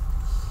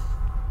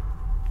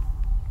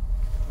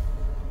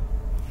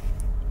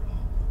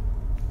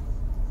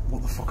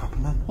 What the fuck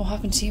happened then? What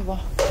happened to you? What?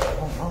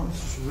 Oh no,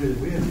 this is really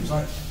weird. It's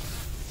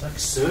like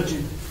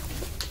surging.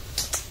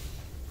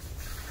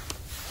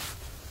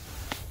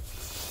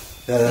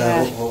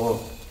 Yeah. Whoa.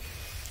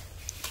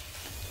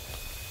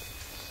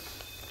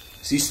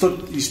 So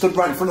you stood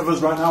right in front of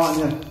us right now, aren't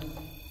you?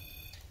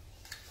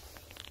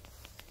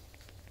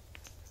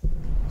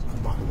 Let's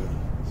come back a bit.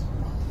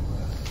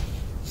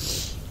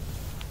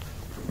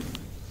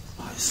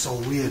 Oh, it's so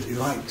weird. It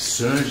like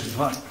surged. It's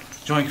like, do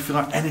you know, you can feel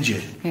like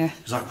energy. Yeah.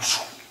 It's like.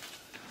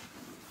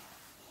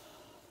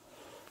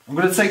 I'm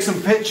going to take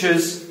some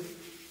pictures,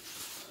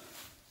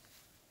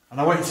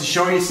 and I want you to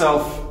show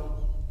yourself.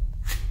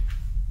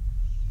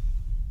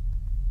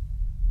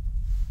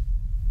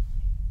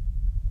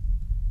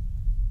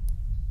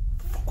 What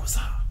the fuck was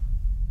that?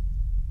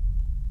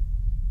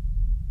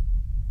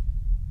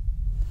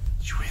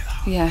 Did you hear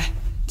that? Yeah.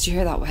 Did you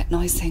hear that wet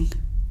noise thing?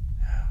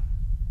 Yeah.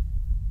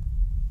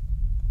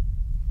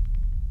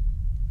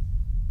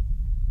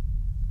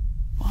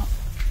 What?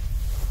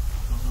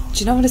 Do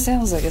you know what it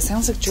sounds like? It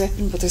sounds like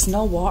dripping, but there's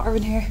no water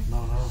in here.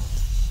 No.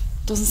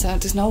 Doesn't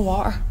sound. There's no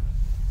water.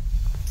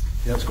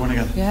 Yeah, it's going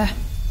again. Yeah.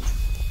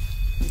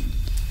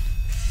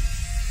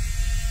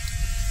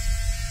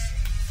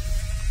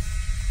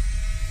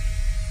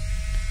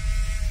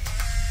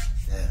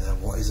 Yeah,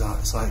 what is that?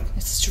 It's like.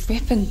 It's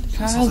dripping, It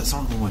Carl. sounds like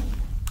something going.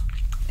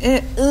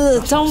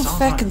 Don't sounds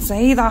fucking like.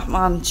 say that,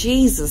 man.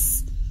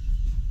 Jesus.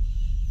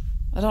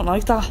 I don't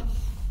like that.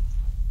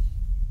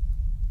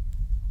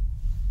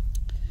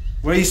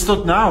 Where you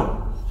stood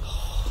now?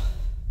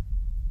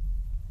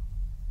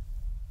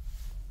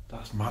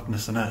 That's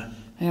madness, isn't it?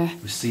 Yeah.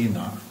 We've seen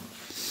that.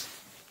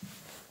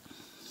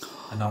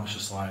 And now it's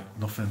just like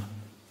nothing.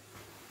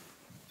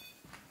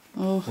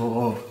 Oh.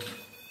 Whoa.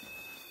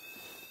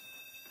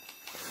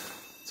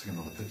 Take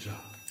another picture.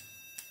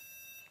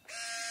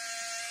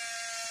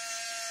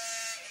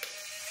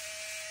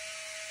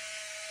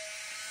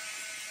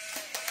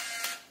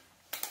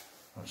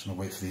 I'm just going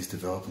to wait for these to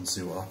develop and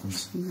see what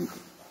happens.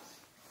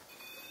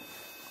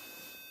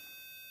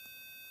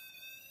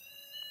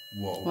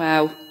 Whoa.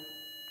 Wow.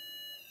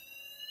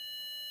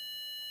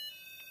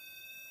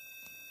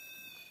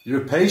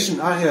 You're a patient,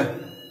 aren't you?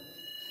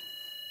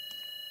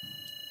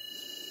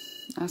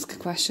 Ask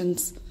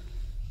questions.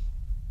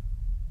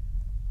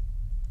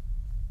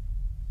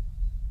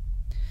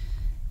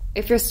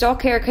 If you're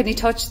stuck here, can you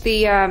touch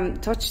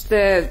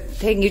the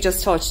thing you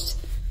just touched?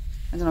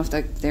 I don't know if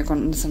they're going to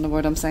understand the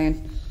word I'm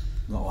saying.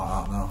 Not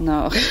like that,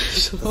 no. No.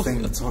 The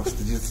thing that touched,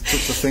 did you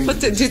touch the thing? But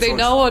do they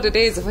know what it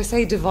is? If I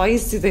say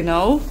device, do they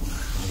know?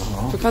 I don't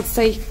know. For God's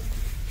sake.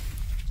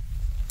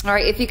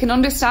 Alright, if you can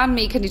understand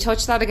me, can you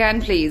touch that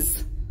again,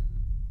 please?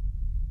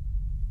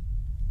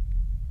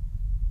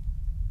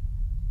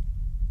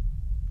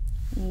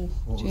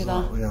 What do was you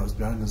that? know? Yeah, it was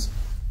behind us.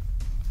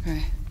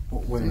 Okay.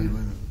 Wait a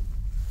minute.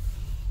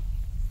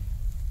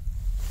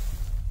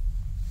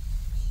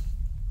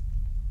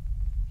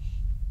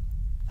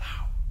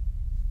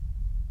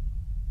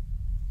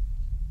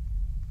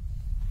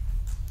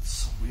 It's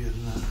so weird,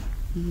 isn't it?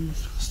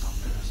 It's gonna stop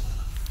there, isn't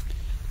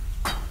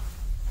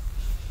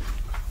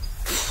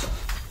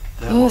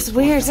it? Oh, it's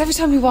weird. Every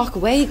time you walk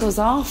away, it goes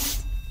off.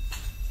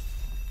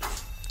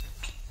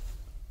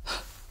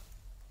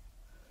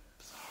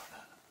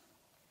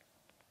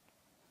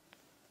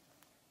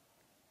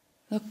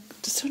 Look,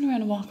 just turn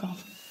around and walk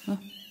off. Oh.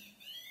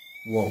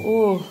 Whoa.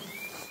 Oh.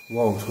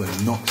 Whoa, it's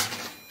going nuts.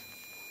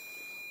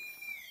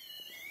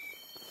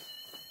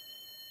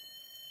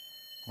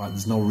 Right,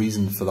 there's no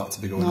reason for that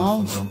to be going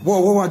off.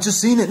 Whoa, I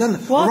just seen it then.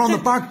 What? Around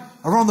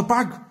the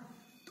bag.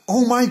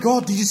 Oh my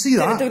God, did you see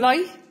that? The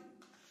light?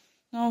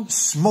 No.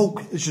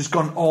 Smoke has just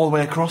gone all the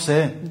way across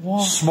here.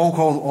 What? Smoke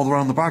all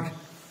around the bag.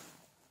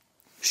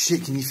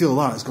 Shit, can you feel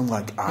that? It's gone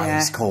like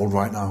ice cold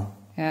right now.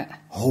 Yeah.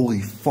 Holy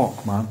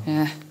fuck, man.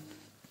 Yeah.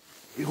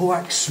 It all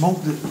like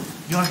smoke that,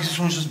 you know, like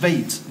someone's just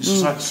vaped. It's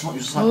just like smoke,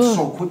 it's just like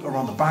so quick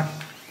around the bag.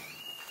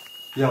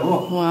 Yeah,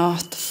 look.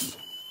 What?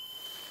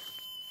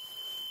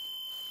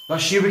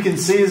 That's shit we can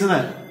see, isn't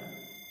it?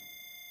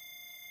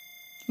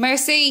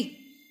 Mercy.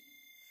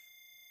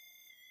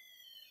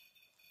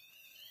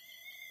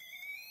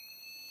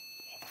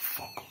 What the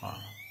fuck, man?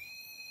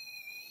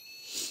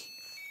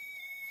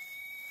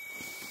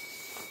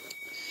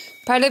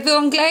 Parlez-vous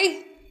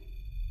anglais?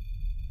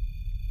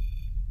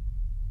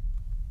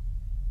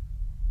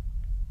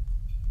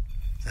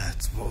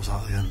 What was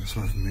that again?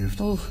 Something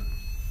moved. Oh.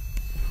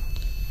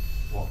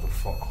 What the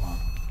fuck, man?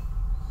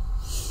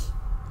 This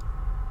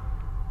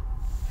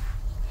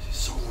is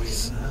so weird,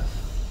 isn't it?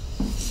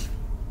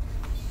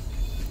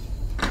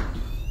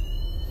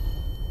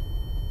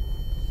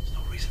 There's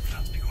no reason for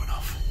that to be going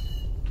off.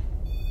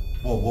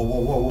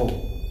 Whoa.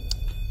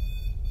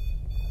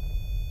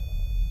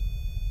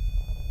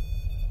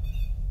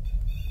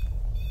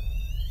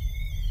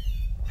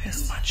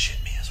 There's mad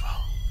shit me as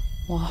well.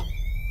 What?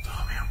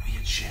 Oh man,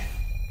 weird shit.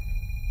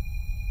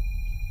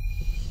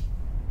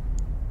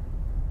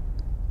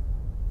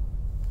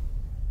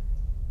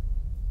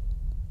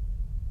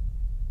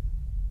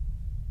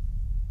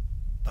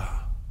 I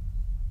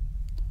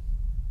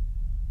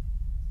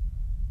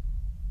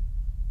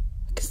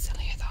can still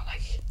hear that,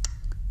 like.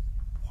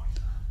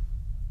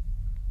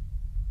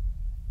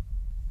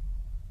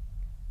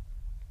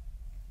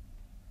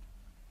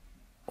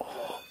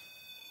 Oh.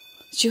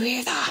 Did you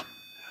hear that?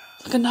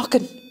 Like a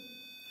knocking.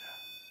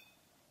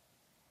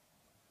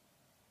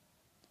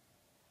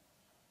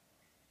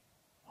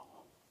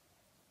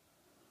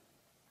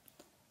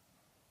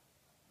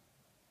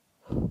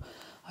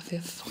 I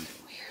feel fucking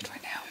weird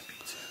right now. I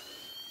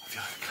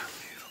feel like I can't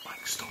move. I'm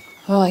like stuck.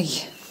 Oi.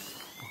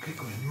 Okay,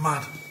 going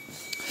mad.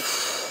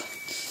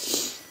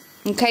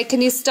 Okay,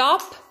 can you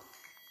stop?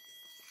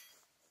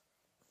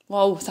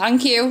 Whoa,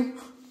 thank you.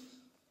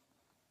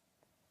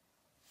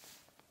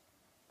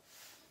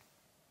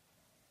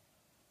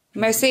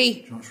 Merci. Do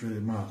you know what's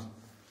really mad?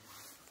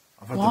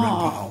 I've had the ring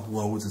put out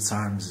loads of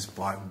times this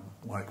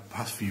like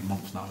past few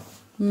months now.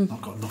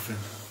 I've got nothing.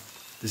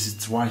 This is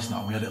twice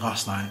now. We had it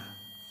last night.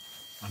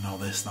 And now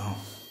this now.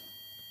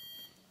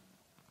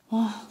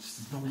 What?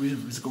 There's no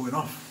reason for it going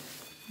off.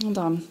 Hold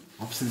on.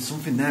 Obviously there's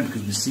something there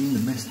because we've seen the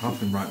mist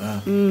happen right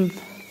there.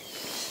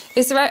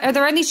 Are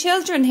there any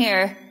children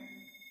here?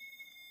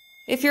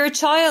 If you're a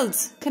child,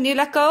 can you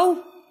let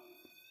go?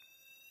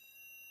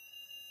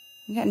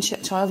 I'm getting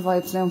child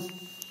vibes now.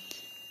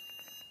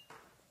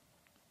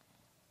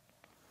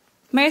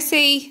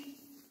 Mercy.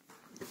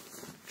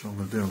 What I'm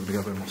going to do, I'm going to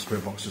get a bit more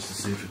spirit box just to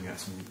see if we can get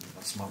some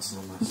answers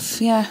on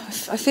this. Yeah,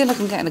 I feel like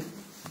I'm getting a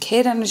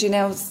kid energy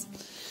now. It's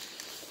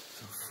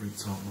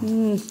freaked out,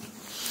 man.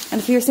 And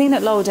if you're seeing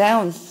it low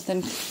down,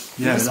 then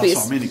yeah, that's what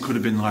I mean. It could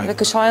have been like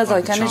a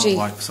childlike energy,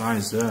 childlike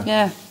size. Yeah.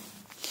 Yeah.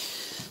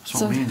 That's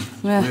what I mean.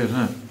 It's yeah. weird,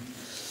 isn't it?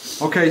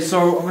 Okay,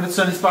 so I'm going to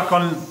turn this back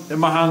on in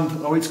my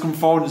hand. I want you to come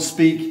forward and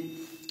speak.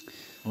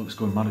 Oh, it's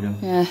going mad again.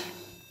 Yeah.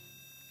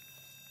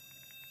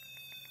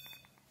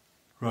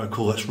 Right,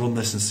 cool. Let's run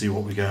this and see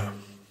what we get.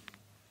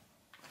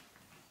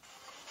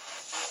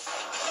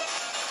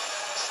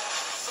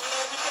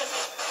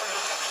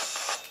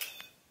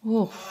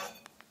 Oh.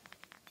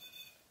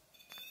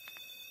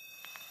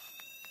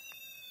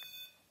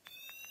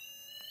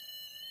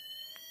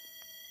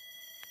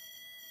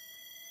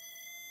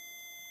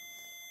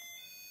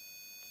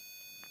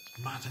 It's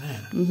mad, isn't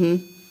it?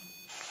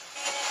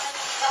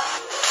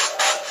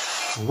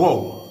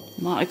 Whoa.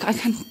 No, I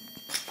can't.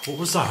 What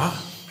was that?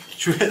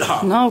 Did you hear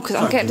that? No, because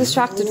I'm getting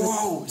distracted.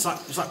 Whoa! It's like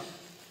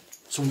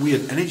some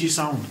weird energy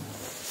sound.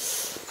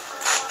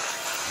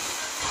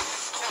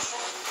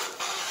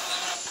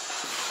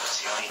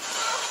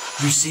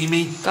 You see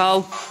me?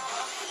 Go.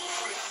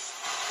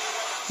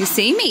 You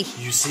see me?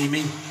 You see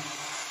me?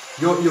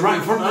 You're right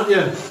in front, aren't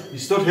you? You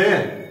stood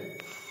here.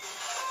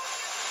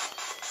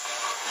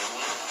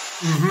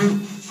 I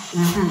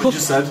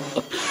just said.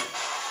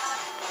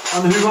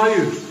 And who are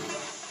you?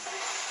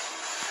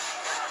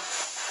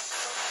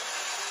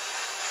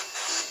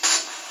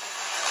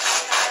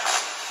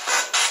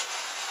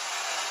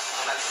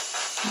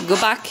 Go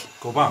back.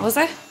 Go back. Was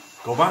it?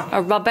 Go back.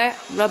 Or Robert?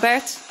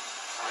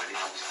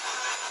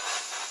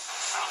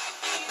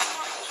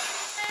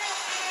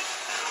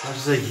 How to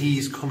say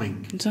he's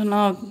coming? I don't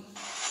know.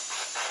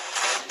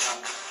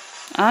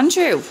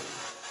 Andrew.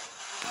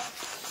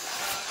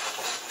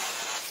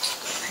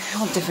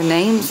 They're all different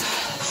names.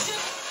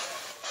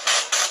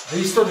 Are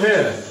you stood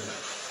here?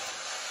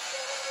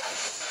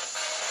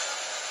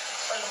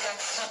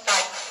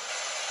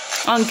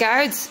 On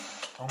guards.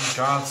 On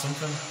guard,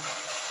 something.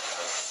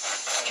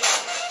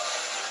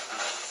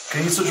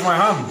 Can you touch my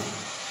hand?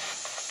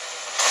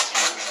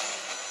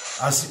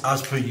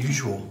 As per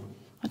usual.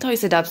 I thought you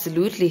said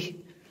absolutely.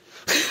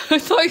 I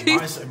thought you...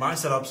 It might have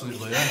said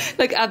absolutely, yeah.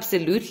 Like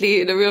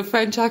absolutely in a real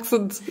French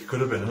accent.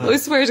 Could have been, I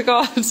swear to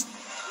God.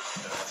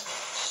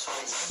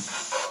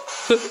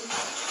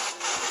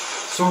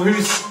 So who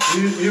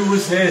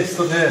was here,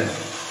 stood here?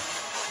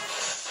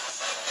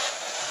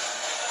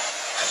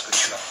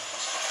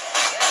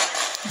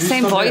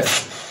 Same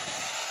voice.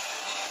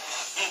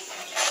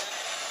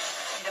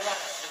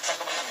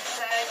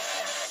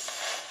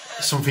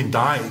 Something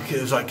died.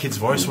 It was like a kid's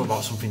voice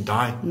about something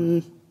died.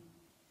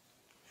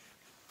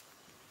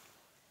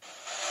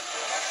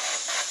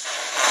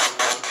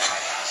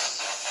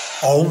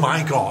 Oh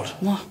my God.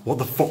 What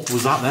the fuck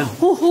was that then?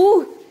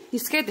 Ooh, you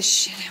scared the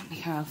shit out of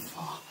me, Carl.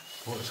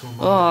 What's going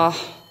on?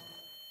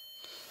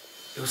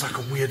 It was like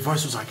a weird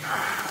voice. It was like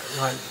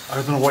I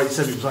don't know what it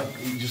said. It was like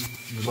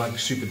it was like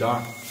super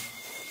dark.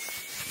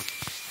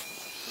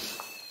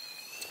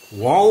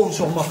 Whoa! It's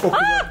on my fucking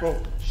leg,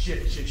 bro.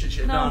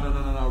 Shit.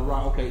 No.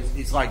 Right, okay.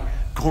 It's like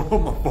going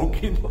on my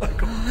fucking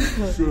leg.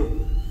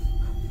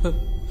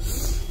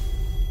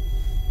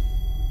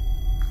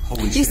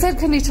 Holy shit. You said,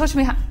 "Can you touch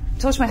me?"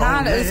 Touch my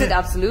hand, and I said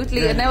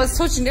absolutely, and now it's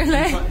touching your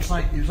leg. It was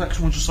like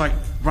someone just like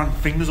ran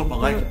fingers up my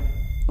leg.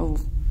 Oh.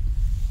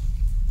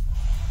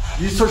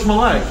 You just touched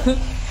my leg?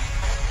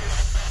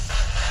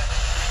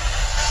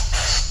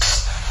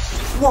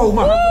 Whoa,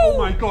 man, oh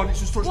my God, it's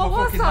just touched my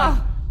fucking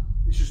hand.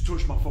 It's just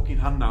touched my fucking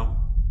hand now.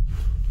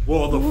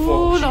 What the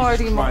fuck?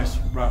 Jesus Christ.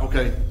 Right,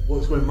 okay,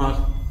 what's going mad?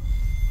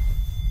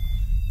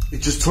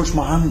 It just touched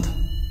my hand.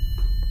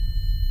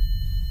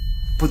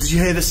 But did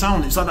you hear the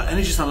sound? It's like that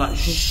energy sound, like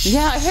shh.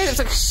 Yeah, I heard it. It's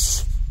like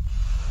shh.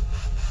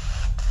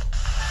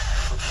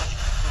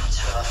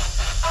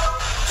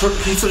 So,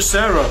 can you touch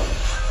Sarah?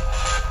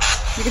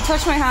 You can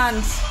touch my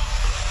hand.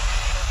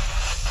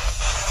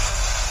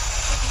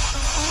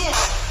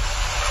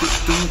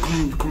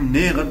 Don't come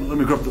near. Let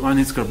me grab I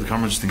need to grab the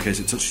camera just in case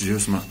it touches you or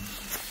something.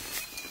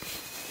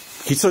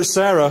 Can you touch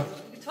Sarah?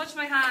 You can touch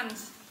my hand.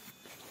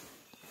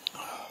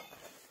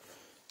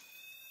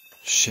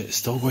 Shit, it's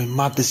still going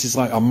mad. This is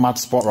like a mad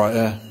spot right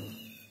here.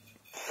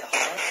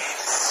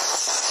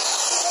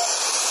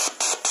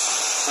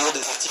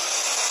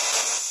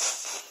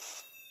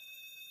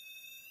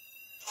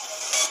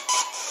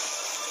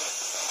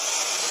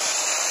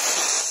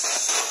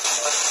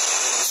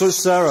 So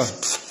Sarah.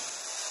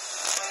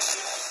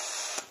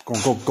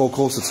 Go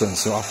closer to her and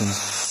see what happens.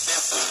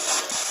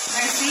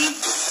 Mercy.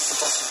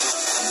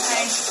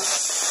 Okay.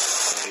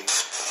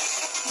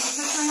 Can you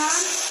touch my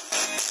hand?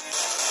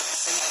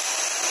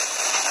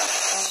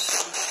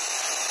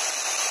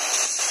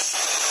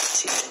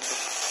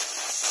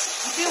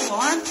 I feel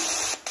warm.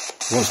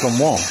 Well, it's gone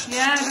warm?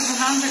 Yeah, because my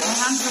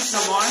hands are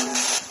still warm.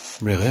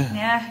 Really?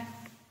 Yeah.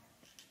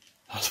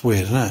 That's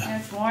weird, isn't it? Yeah,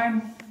 it's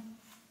warm.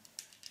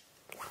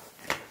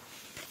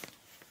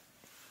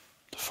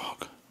 The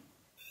fuck?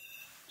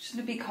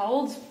 Shouldn't it be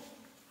cold?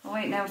 Oh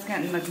wait, now it's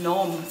getting like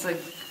numb. It's like,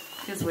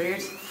 feels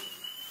weird.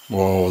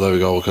 Whoa, there we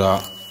go, look at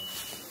that.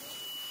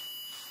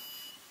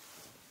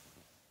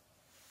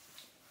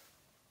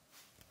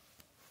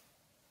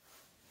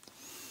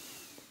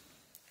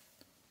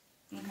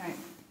 Okay.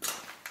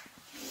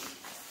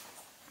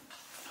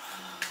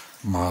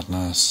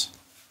 Madness.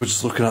 We're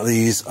just looking at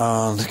these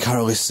and I can't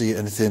really see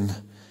anything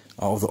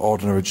out of the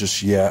ordinary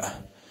just yet.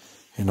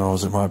 Who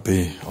knows, it might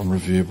be on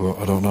review, but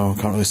I don't know.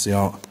 Can't really see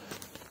out,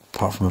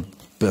 apart from a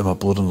bit of my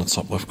blood on the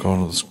top left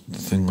corner of the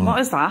thing. What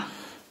is that?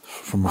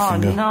 From my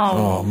finger. No.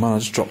 Oh man, I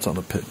just dropped it on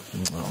the pit.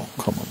 Oh,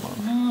 come on,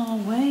 man. No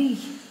way.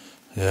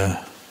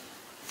 Yeah.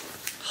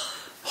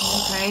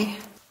 Okay.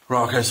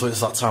 Right, okay, so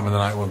it's that time of the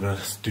night we're going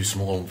to do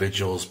some little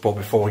vigils, but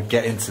before we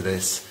get into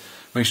this,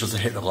 make sure to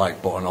hit the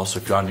like button. Also,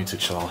 if you are new to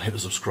the channel, hit the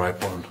subscribe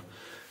button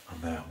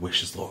and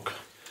wish us luck.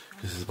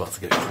 This is about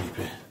to get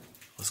creepy.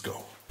 Let's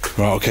go.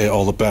 Right, okay,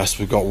 all the best.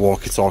 We've got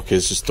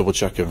walkie-talkies, just double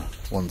check them.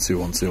 1, 2,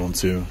 1, 2, 1,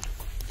 2.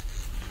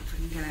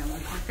 Get out of my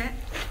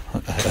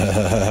pocket.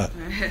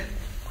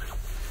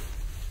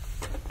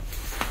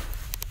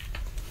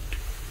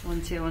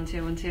 1, 2, 1,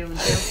 2, 1, 2, 1,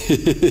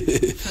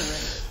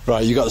 2.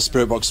 Right, you got the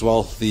spirit box as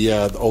well, the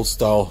old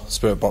style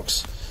spirit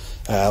box.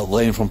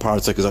 Lane from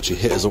Pyrotech has actually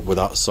hit us up with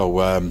that,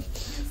 so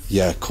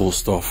yeah, cool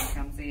stuff. I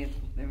can't see it.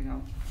 There we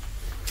go.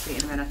 See you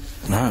in a minute.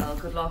 Right. Well,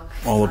 good luck.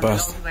 All the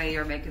best. The way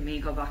you're making me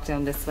go back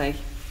down this way.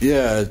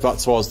 Yeah, back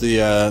towards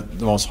the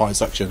most haunted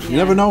section. Yeah. You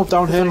never know,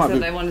 down here might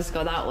be. I wanted to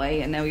go that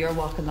way, and now you're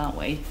walking that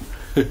way.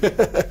 Right,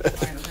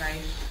 okay.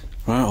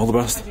 Right, all the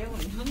best.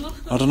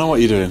 I don't know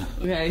what you're doing.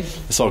 Okay.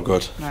 It's all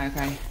good. Right,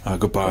 okay.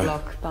 Goodbye. Good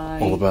luck. Bye.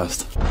 All the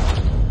best.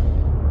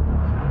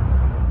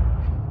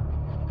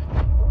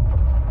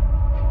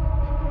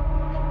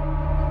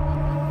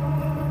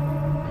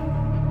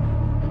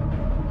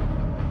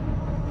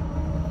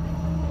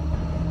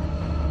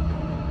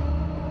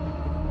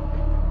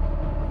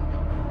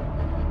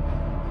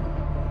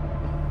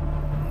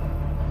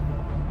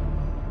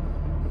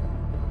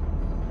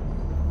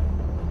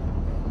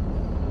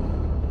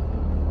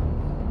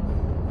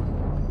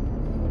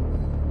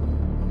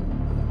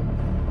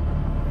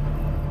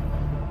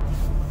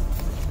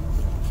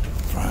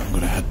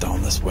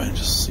 Let's wait and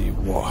just see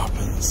what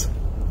happens.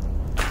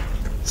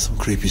 Some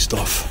creepy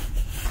stuff.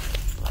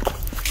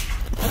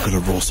 I'm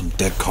gonna roll some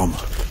dead com.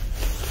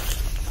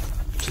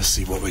 Just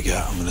see what we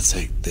get. I'm gonna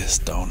take this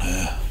down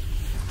here.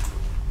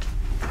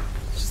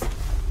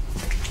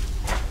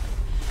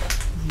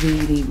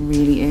 Really,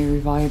 really eerie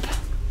vibe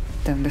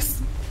down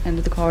this end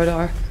of the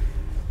corridor.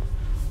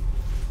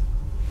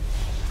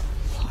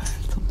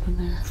 Something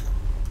there.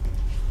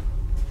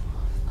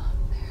 Not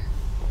there.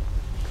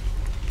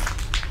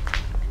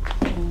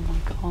 Oh my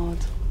god.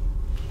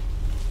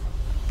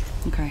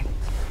 Okay.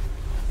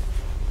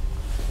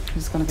 I'm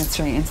just gonna get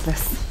straight into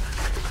this.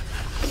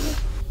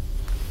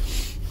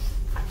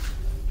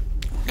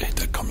 Okay,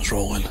 that comes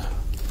rolling.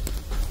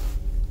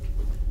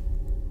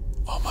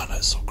 Oh man,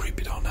 it's so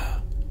creepy down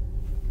there.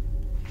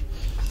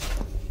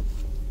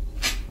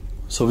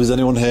 So if there's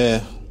anyone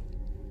here,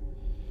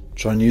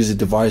 try and use the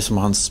device in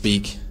my hand to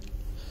speak.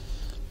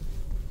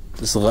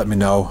 Just to let me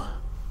know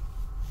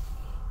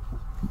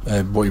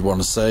what you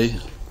want to say.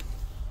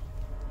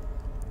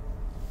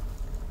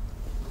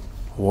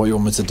 Or what you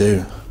want me to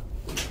do.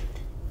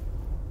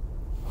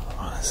 Oh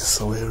man, this is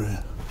so eerie.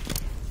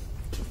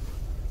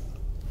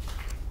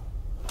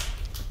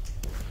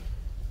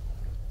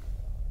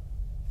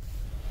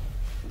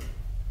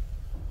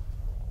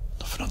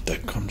 Nothing on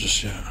deck come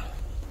just yet.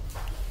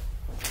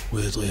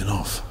 Weirdly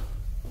enough.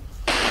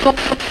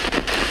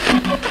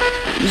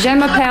 Je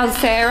m'appelle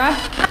Sarah.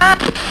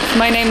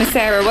 My name is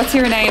Sarah. What's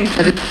your name?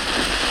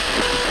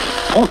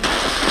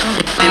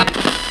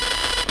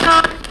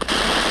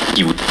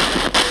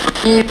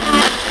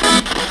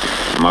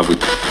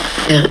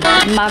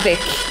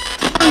 Mavic.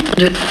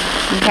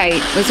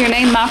 Okay. Was your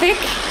name Mavic?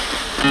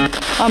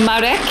 Or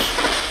Marek?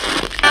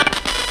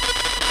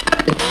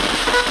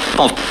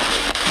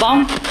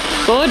 Bon.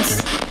 Good.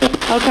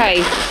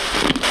 Okay.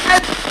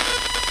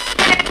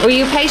 Were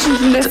you a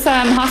patient in this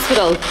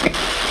hospital?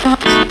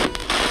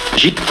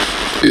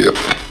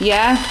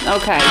 Yeah?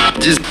 Okay.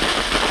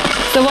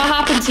 So what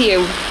happened to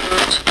you?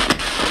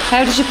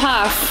 How did you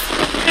pass?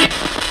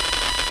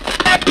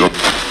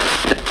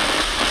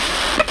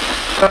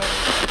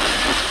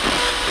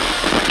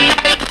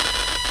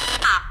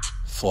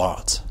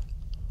 Flat.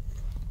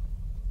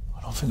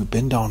 I don't think I've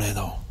been down here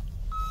though.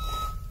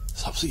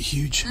 It's absolutely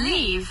huge.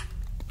 Leave.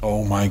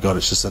 Oh my god,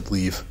 it's just said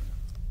leave.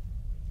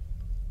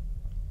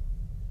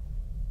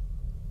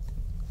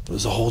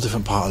 There's a whole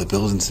different part of the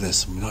building to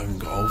this, and we've not even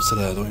got over to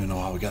there. I don't even know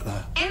how we get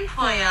there.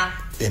 Employer.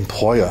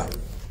 Employer.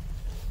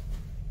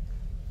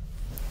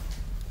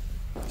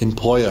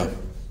 Employer.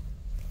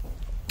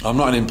 I'm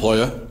not an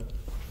employer.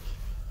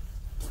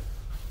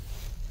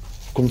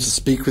 I've come to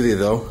speak with you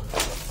though.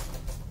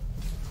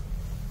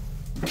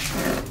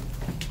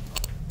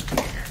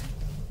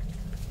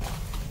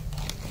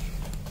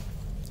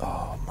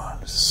 Oh man,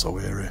 this is so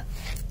eerie. I'm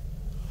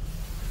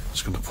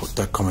just gonna put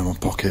that com in my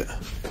pocket.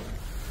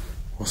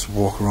 Let's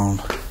walk around.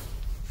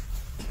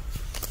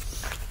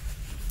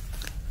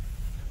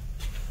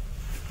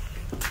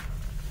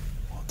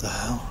 What the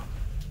hell?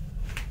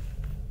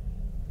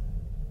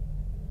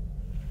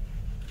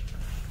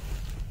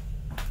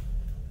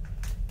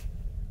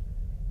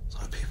 It's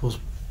like people's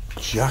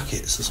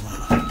jackets or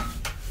something.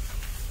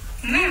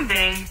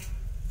 Moving.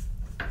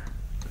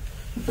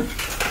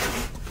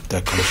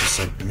 That comes just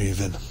said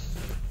moving.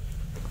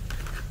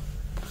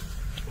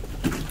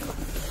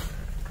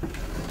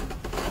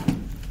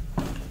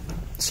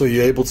 So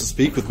you're able to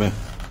speak with me?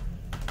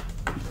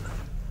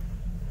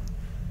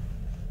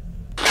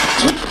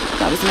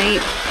 That was me,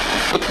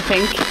 I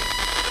think.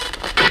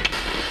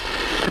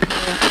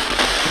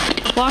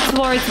 Walk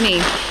towards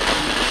me.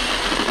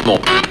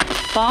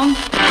 Bomb?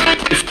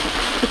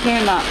 Keep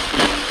hearing that.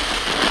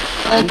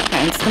 Okay,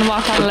 I'm just going to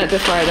walk on a little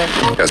bit further.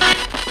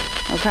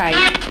 Okay.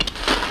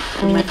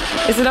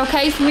 Is it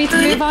okay for me to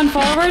move on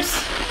forward?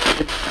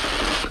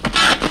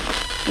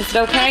 Is it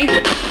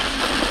okay?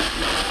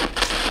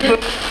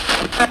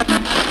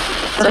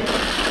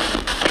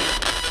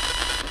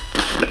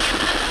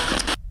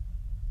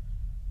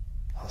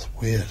 That's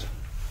weird.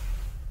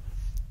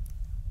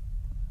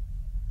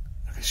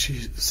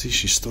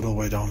 She stood all the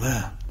way down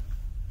there.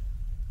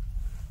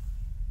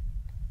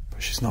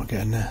 But she's not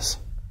getting this.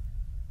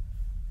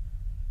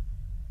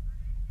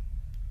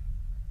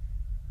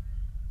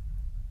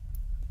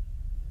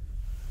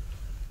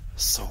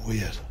 So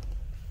weird.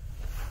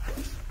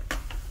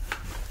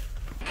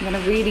 I'm getting a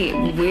really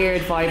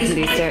weird vibe to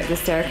the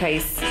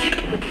staircase.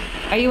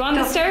 Are you on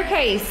the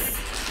staircase?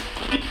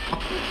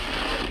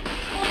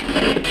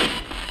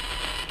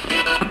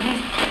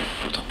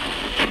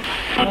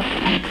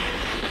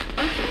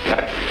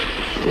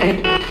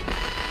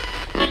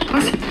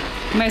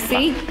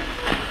 Merci.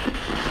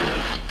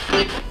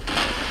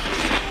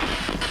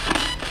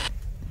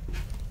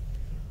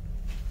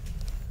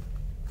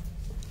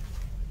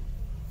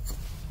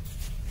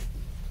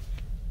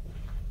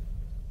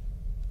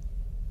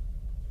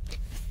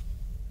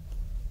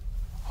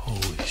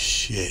 Holy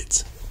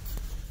shit.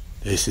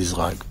 This is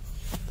like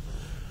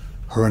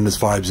horrendous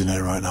vibes in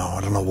here right now.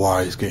 I don't know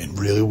why, it's getting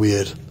really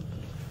weird.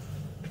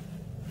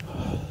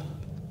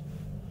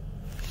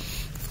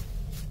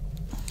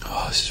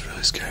 Oh, this is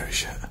really scary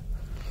shit.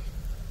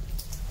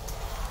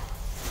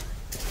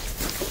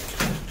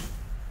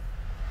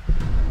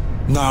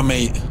 Nah,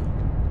 mate.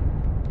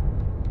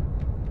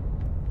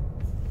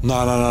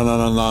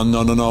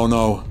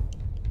 No.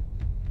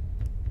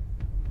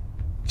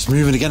 It's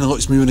moving again, look,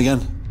 it's moving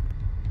again.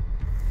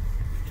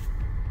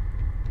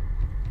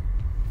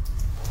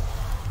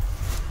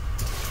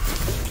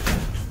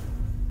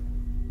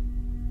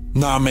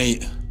 Nah,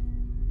 mate.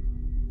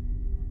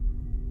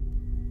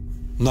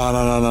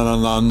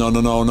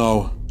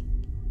 No.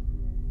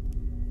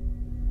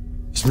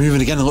 It's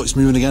moving again, look, it's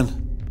moving again.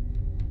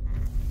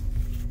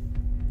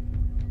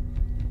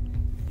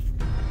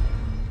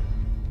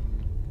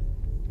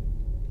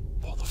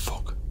 What the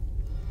fuck?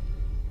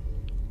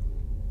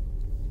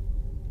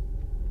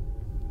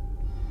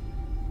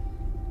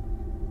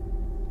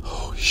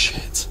 Holy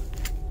shit.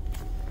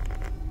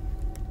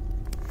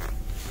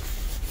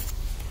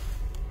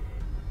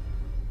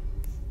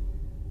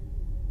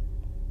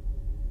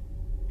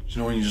 Do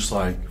you know when you're just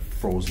like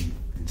frozen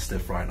and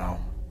stiff right now?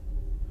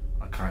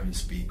 I can't even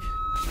speak.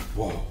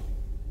 Whoa.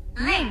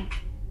 Link.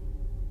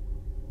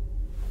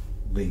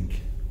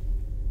 Link.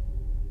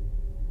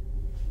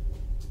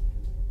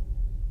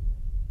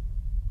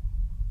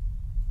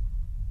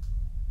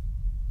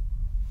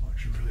 I'm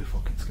actually really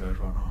fucking scared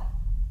right now.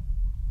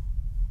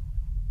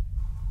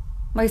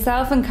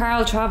 Myself and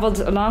Carl travelled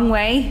a long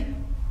way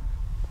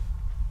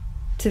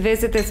to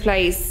visit this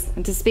place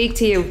and to speak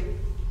to you.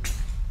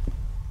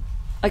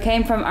 I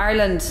came from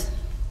Ireland,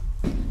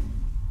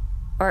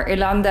 or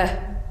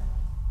Irlanda.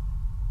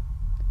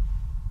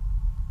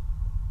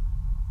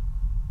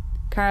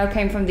 Carl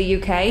came from the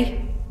UK,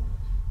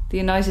 the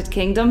United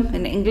Kingdom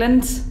in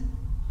England.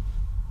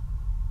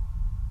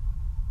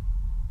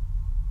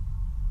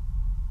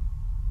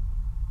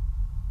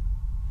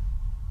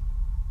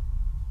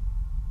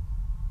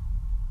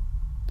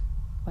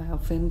 Wow,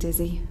 feeling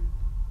dizzy.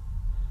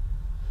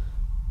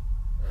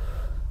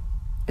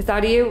 Is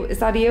that you? Is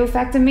that you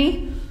affecting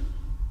me?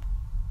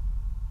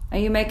 Are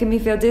you making me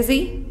feel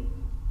dizzy?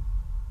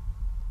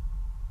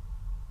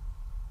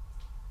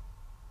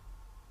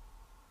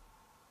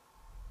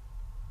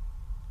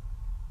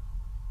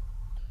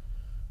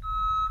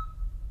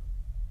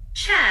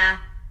 Chair.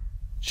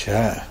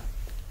 Chair?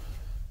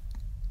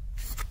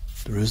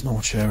 There is no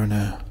chair in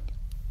here.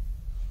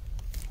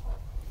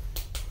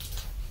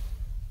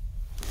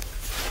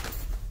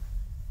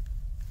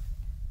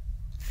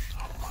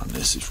 Oh man,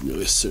 this is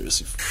really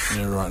seriously f***ing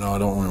here right now. I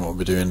don't really want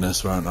to be doing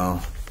this right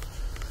now.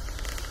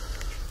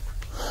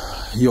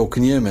 Yo,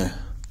 can you hear me?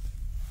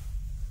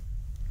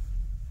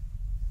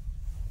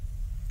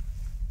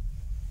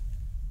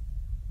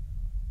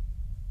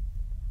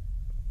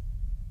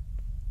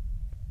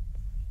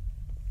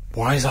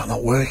 Why is that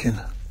not working?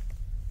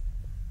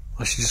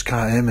 Like she just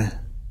can't hear me.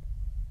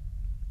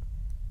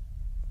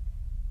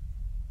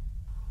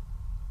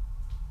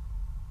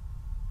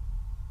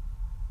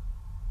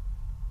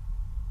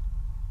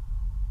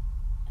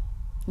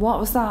 What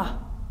was that?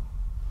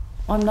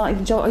 I'm not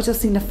even joking, I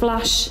just seen a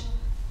flash.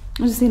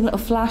 I just seen a little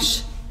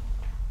flash.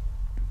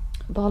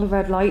 A ball of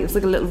red light. It was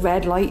like a little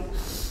red light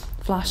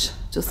flash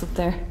just up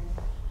there.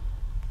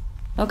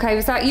 Okay,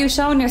 was that you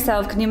showing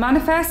yourself? Can you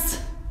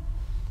manifest?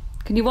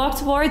 Can you walk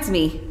towards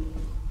me?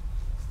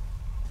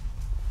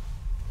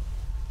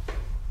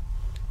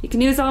 You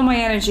can use all my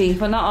energy.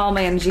 Well, not all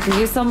my energy. You can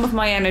use some of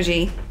my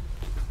energy.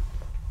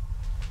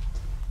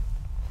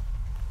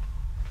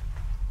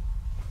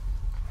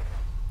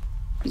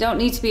 You don't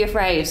need to be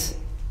afraid.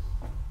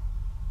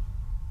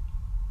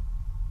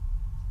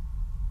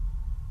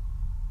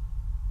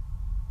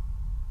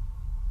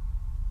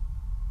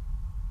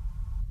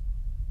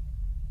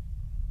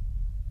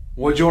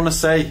 What do you want to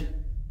say?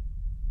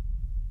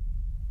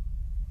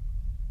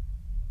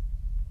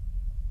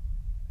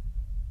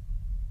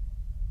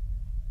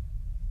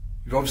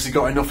 You've obviously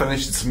got enough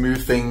energy to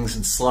move things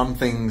and slam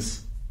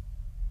things.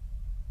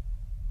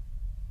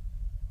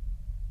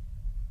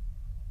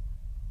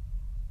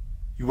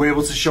 You were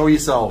able to show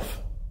yourself.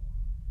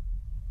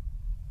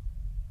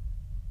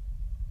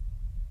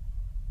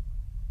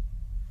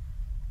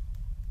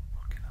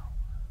 Fucking hell.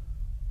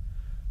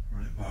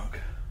 Run it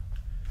back.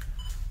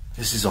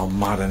 This is all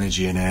mad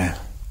energy in here.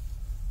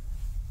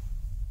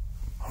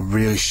 A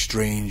really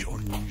strange,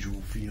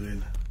 unusual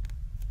feeling.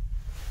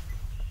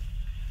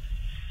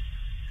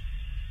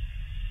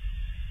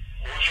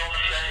 What do you want to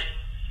say?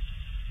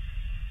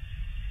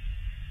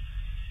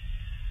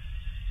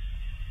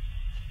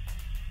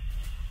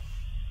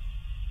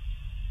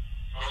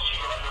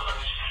 Also, you've got enough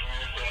energy to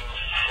move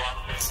things,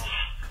 slam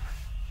things.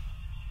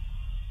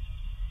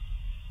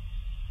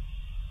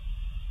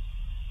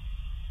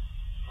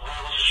 You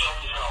were able to show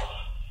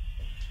yourself.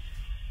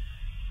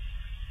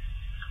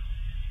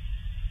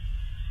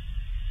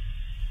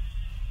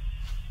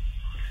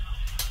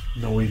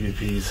 No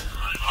EVPs.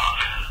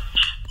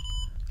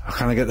 I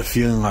kind of get the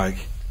feeling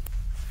like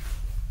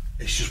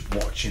it's just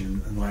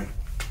watching and like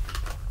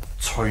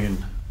toying.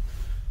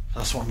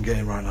 That's what I'm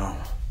getting right now.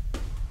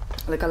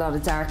 like a lot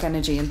of dark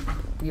energy, and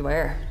you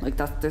were like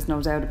that, there's no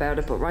doubt about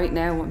it. But right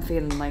now I'm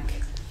feeling like,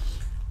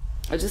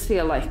 I just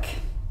feel like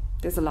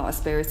there's a lot of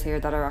spirits here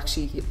that are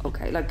actually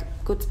okay, like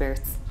good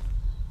spirits.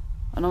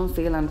 I don't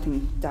feel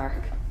anything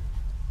dark,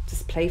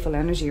 just playful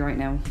energy right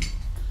now.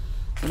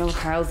 I don't know what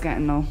Carl's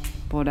getting though,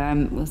 but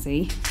we'll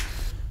see.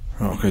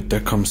 Okay,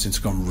 that comes since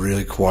gone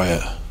really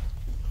quiet.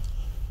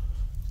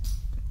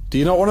 Do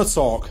you not want to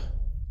talk?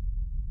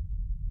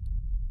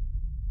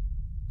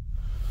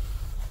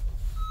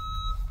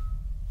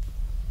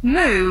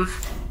 Move.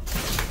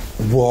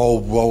 Whoa,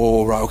 whoa,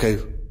 whoa, right, okay.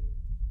 What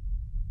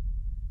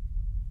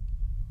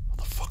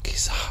the fuck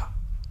is that?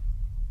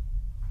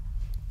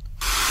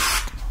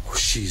 Oh,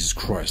 Jesus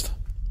Christ.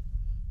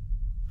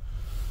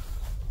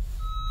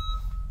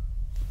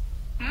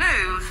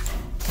 Move.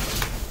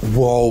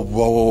 Whoa,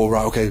 whoa, whoa,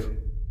 right, okay.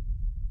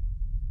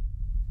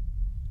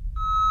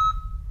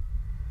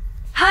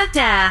 Her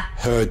dare.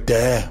 Her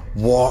dare.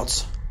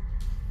 What?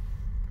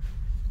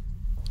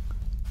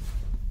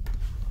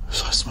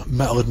 It's like some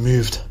metal had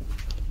moved.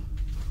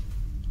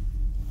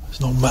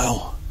 There's no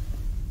metal.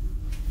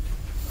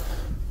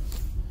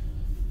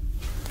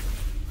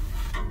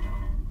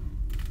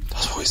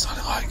 That's what it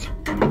sounded like.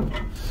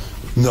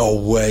 No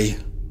way.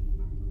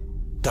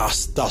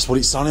 That's what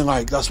it sounded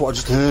like. That's what I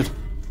just heard.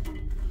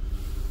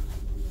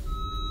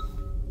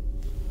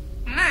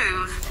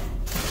 Move.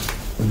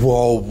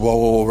 Whoa, whoa,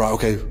 whoa, right,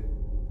 okay.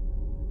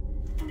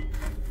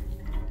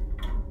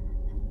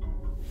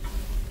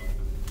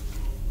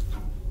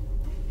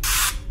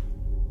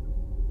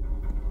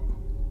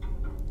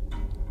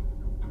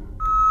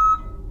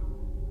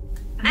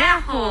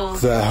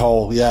 Their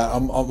hole, yeah,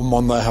 I'm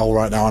on their hole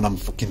right now, and I'm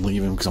fucking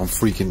leaving because I'm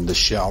freaking the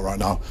shit out right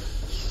now.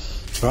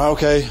 Right,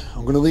 okay,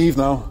 I'm gonna leave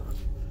now.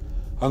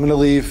 I'm gonna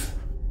leave.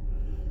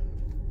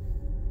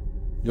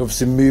 You're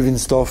obviously moving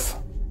stuff.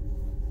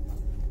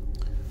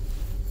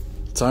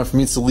 Time for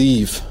me to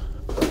leave,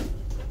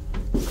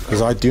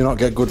 because I do not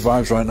get good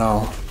vibes right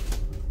now.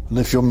 And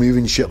if you're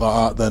moving shit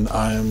like that, then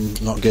I am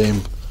not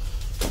game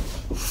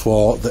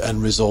for the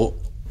end result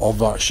of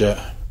that shit.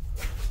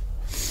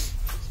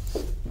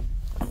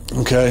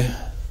 Okay.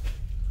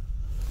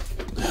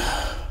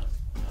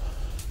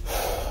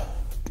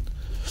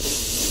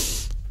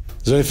 Is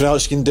there anything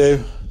else you can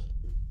do?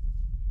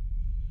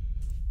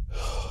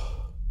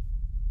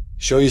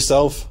 Show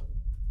yourself.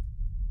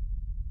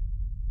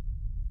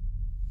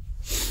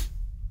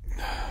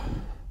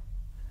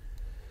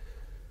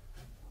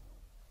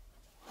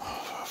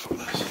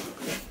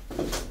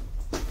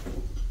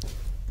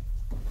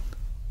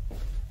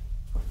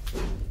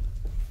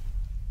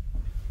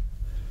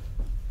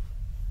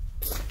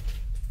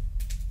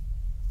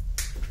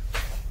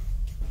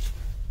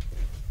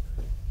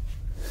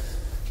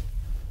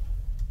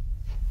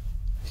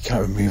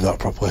 Can't remove that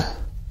properly.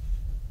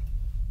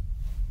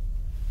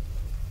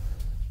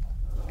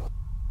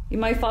 You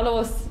might follow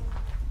us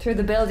through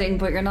the building,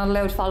 but you're not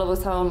allowed to follow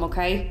us home,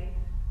 okay?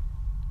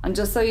 And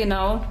just so you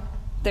know,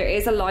 there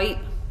is a light.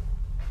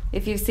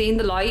 If you've seen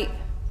the light,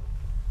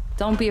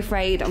 don't be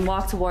afraid and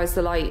walk towards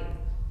the light.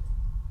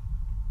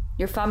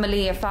 Your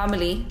family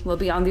will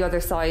be on the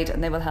other side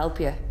and they will help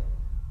you.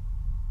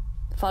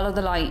 Follow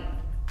the light.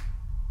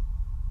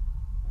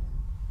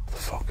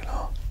 Fucking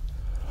hell.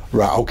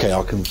 Right, okay,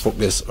 I can fuck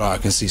this. Right, I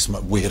can see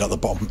something weird at the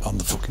bottom on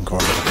the fucking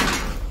corridor.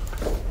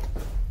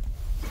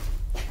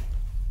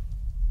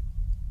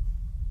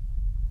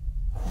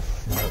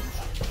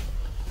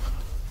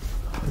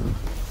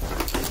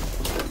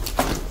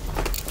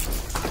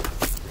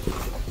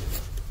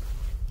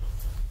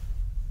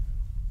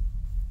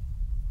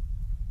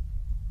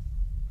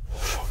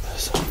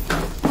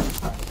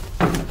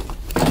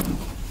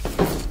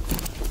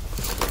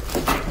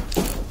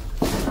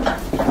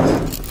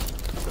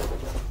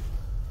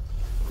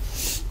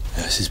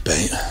 This is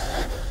bait.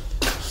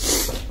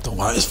 Don't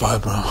like this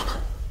vibe, bro.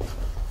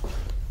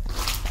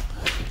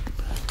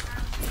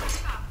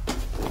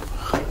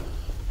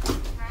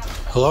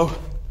 Hello?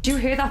 Did you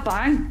hear that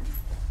bang?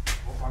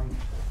 What bang?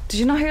 Did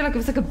you not hear like it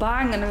was like a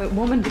bang and a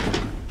woman?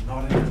 No,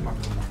 I didn't hear the bang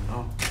of the woman,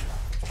 no.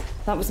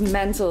 That was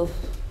mental.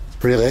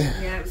 Really?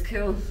 Yeah, it was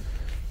cool.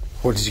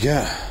 What did you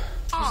get?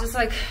 It was just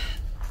like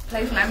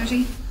playful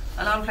energy.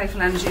 A lot of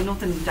playful energy,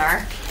 nothing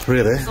dark.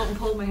 Really? Something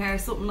pulled my hair,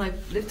 something like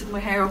lifted my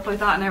hair up like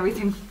that and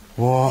everything.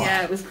 What?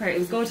 Yeah, it was great, it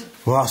was good.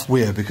 Well, that's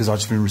weird because I've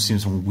just been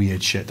receiving some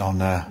weird shit down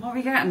there. What were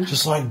you getting?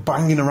 Just like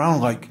banging around,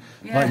 like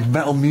Yeah. like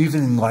metal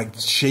moving and like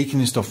shaking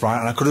and stuff, right?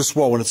 And I could have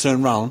swore when I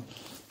turned around,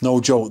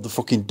 no joke, the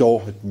fucking door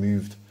had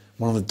moved.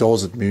 One of the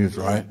doors had moved,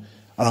 right?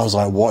 And I was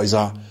like, what is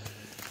that?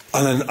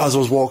 And then as I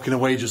was walking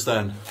away just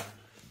then,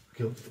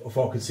 I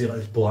thought I could see like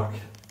this black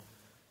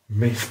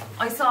mist.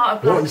 I saw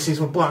a black. What, you see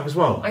something black as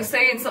well? I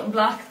seen something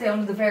black down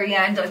at the very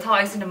end. I thought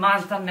I seen a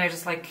man standing there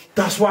just like...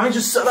 That's what I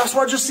just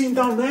seen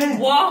down there.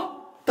 What?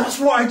 That's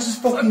what I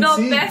just fucking I'm not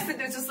seen. messing,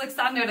 it was just like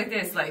standing there like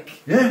this, like...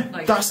 Yeah,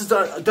 like, that's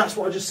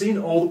what I just seen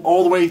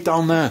all the way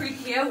down there.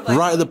 freaked me out, like...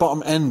 Right at the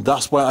bottom end,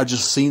 that's where I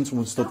just seen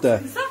someone stood there.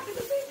 Exactly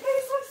the same place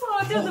I saw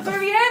it down at the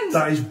very end.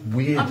 That is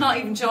weird. I'm not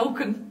even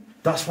joking.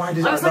 That's why I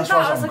did I was like that's that.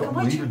 why I was like, I'm am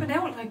I leaving. tripping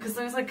out? Like, because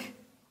I was like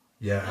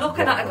Yeah.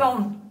 looking at it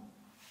going.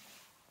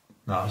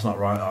 No, that's not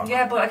right. That.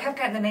 Yeah, but I kept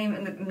getting the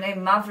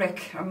name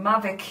Maverick or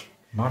Mavic.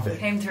 Mavic.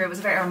 Came through. It was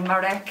very or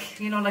Marek,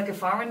 you know, like a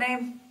foreign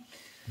name.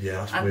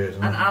 Yeah, that's weird.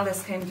 Isn't And it?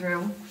 Alice came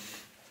through.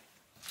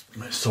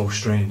 It's so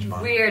strange,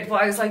 man. Weird,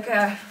 but I was like,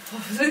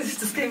 this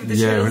just gave me the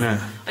Yeah, chills.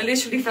 innit? I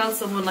literally felt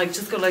someone like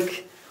just go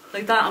like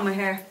that on my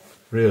hair.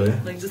 Really?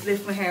 Like just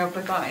lift my hair up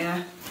like that,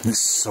 yeah. It's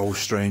so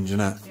strange,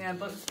 isn't it? Yeah,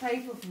 but it's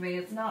playful for me.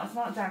 It's not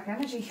dark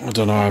energy. I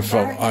don't know. I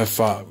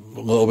felt a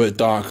little bit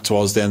dark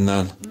towards the end.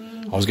 Then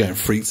I was getting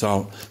freaked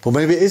out. But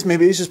maybe it is.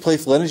 Maybe it's just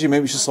playful energy.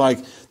 Maybe it's just like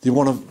they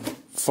want to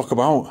fuck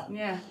about.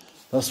 Yeah.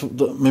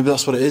 Maybe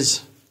that's what it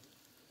is.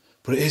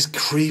 But it is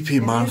creepy,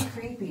 man. It is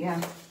creepy,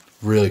 yeah.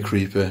 Really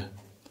creepy.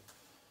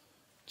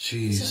 It's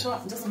Jeez. just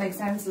what doesn't make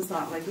sense is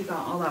that like we got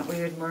all that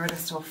weird murder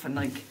stuff and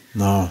like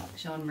No.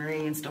 Jean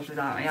Marie and stuff like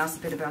that. I asked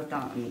a bit about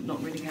that and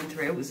nothing really came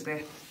through. It was a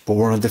bit. But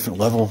we're on a different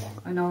level.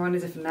 I know we're on a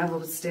different level,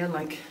 but still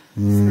like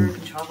spirit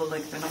can travel.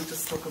 Like they're not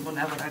just stuck in one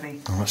level, are they?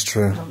 Oh, that's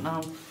true. I don't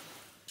know.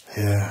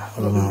 Yeah, I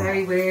It don't was know.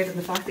 very weird, and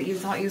the fact that you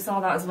thought you saw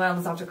that as well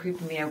was after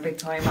creeping me out big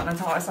time. And I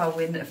thought I saw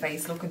a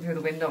face looking through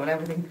the window and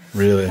everything.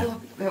 Really?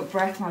 Oh, about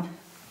breath, man.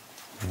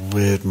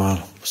 Weird,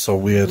 man. So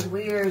It weird. was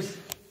weird.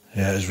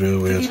 Yeah, it's really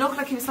Did weird. he look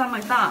like he was standing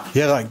like that?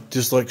 Yeah, like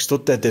just like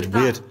stood there, did Like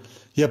that? weird.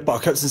 Yeah, but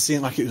I kept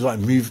seeing like it was like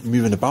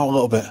moving about a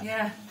little bit.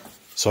 Yeah,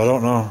 So I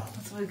don't know.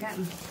 that's what I'm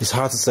getting. It's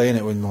hard to say in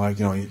it when like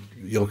you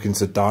look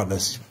into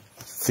darkness.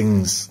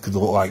 Things could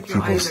look like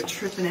Your eyes people's. are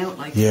tripping out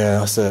like. Yeah,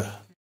 that's it.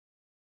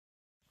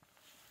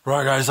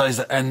 Right, guys, that is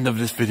the end of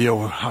this video.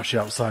 We're actually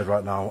outside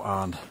right now,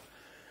 and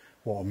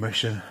what a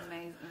mission!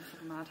 Amazing, I'm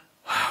fucking mad.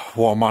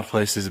 What a mad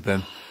place this has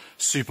been.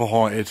 Super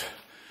haunted.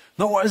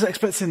 Not what I was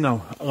expecting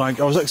though. Like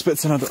I was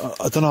expecting, I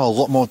don't know, a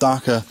lot more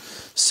darker,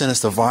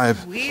 sinister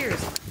vibe. Weird.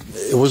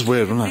 It was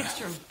weird, A wasn't it?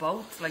 mixture of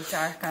both, like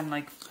dark and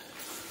like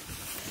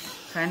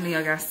friendly,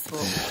 I guess.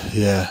 But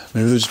Yeah,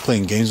 maybe they're just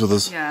playing games with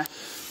us. yeah,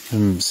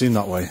 Seemed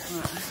that way.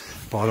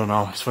 But I don't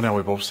know. It's funny how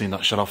we've both seen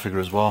that shadow figure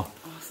as well.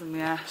 awesome.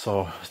 Yeah.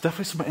 So there's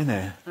definitely something in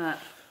here. I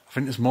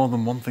think there's more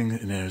than one thing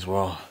in here as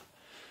well.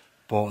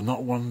 But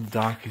not one of the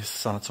darkest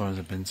sanatoriums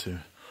I've been to,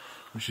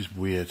 which is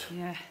weird.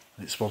 Yeah.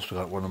 It's supposed to be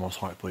like one of the most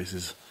haunted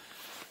places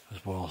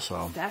as well.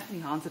 So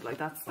Definitely haunted like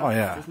that. Oh,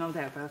 yeah. There's no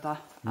doubt about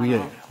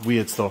that.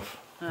 weird stuff,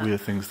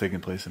 weird things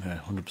taking place in here,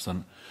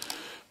 100%.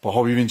 But I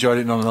hope you've enjoyed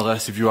it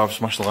nonetheless. If you have,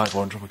 smash the like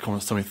button, drop a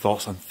comment, tell me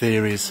thoughts and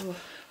theories. And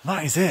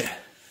that is it.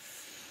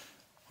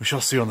 We shall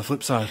see you on the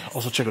flip side.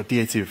 Also check out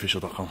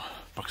datofficial.com,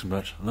 box and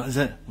merch. And that is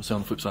it. We'll see you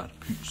on the flip side.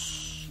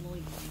 Peace.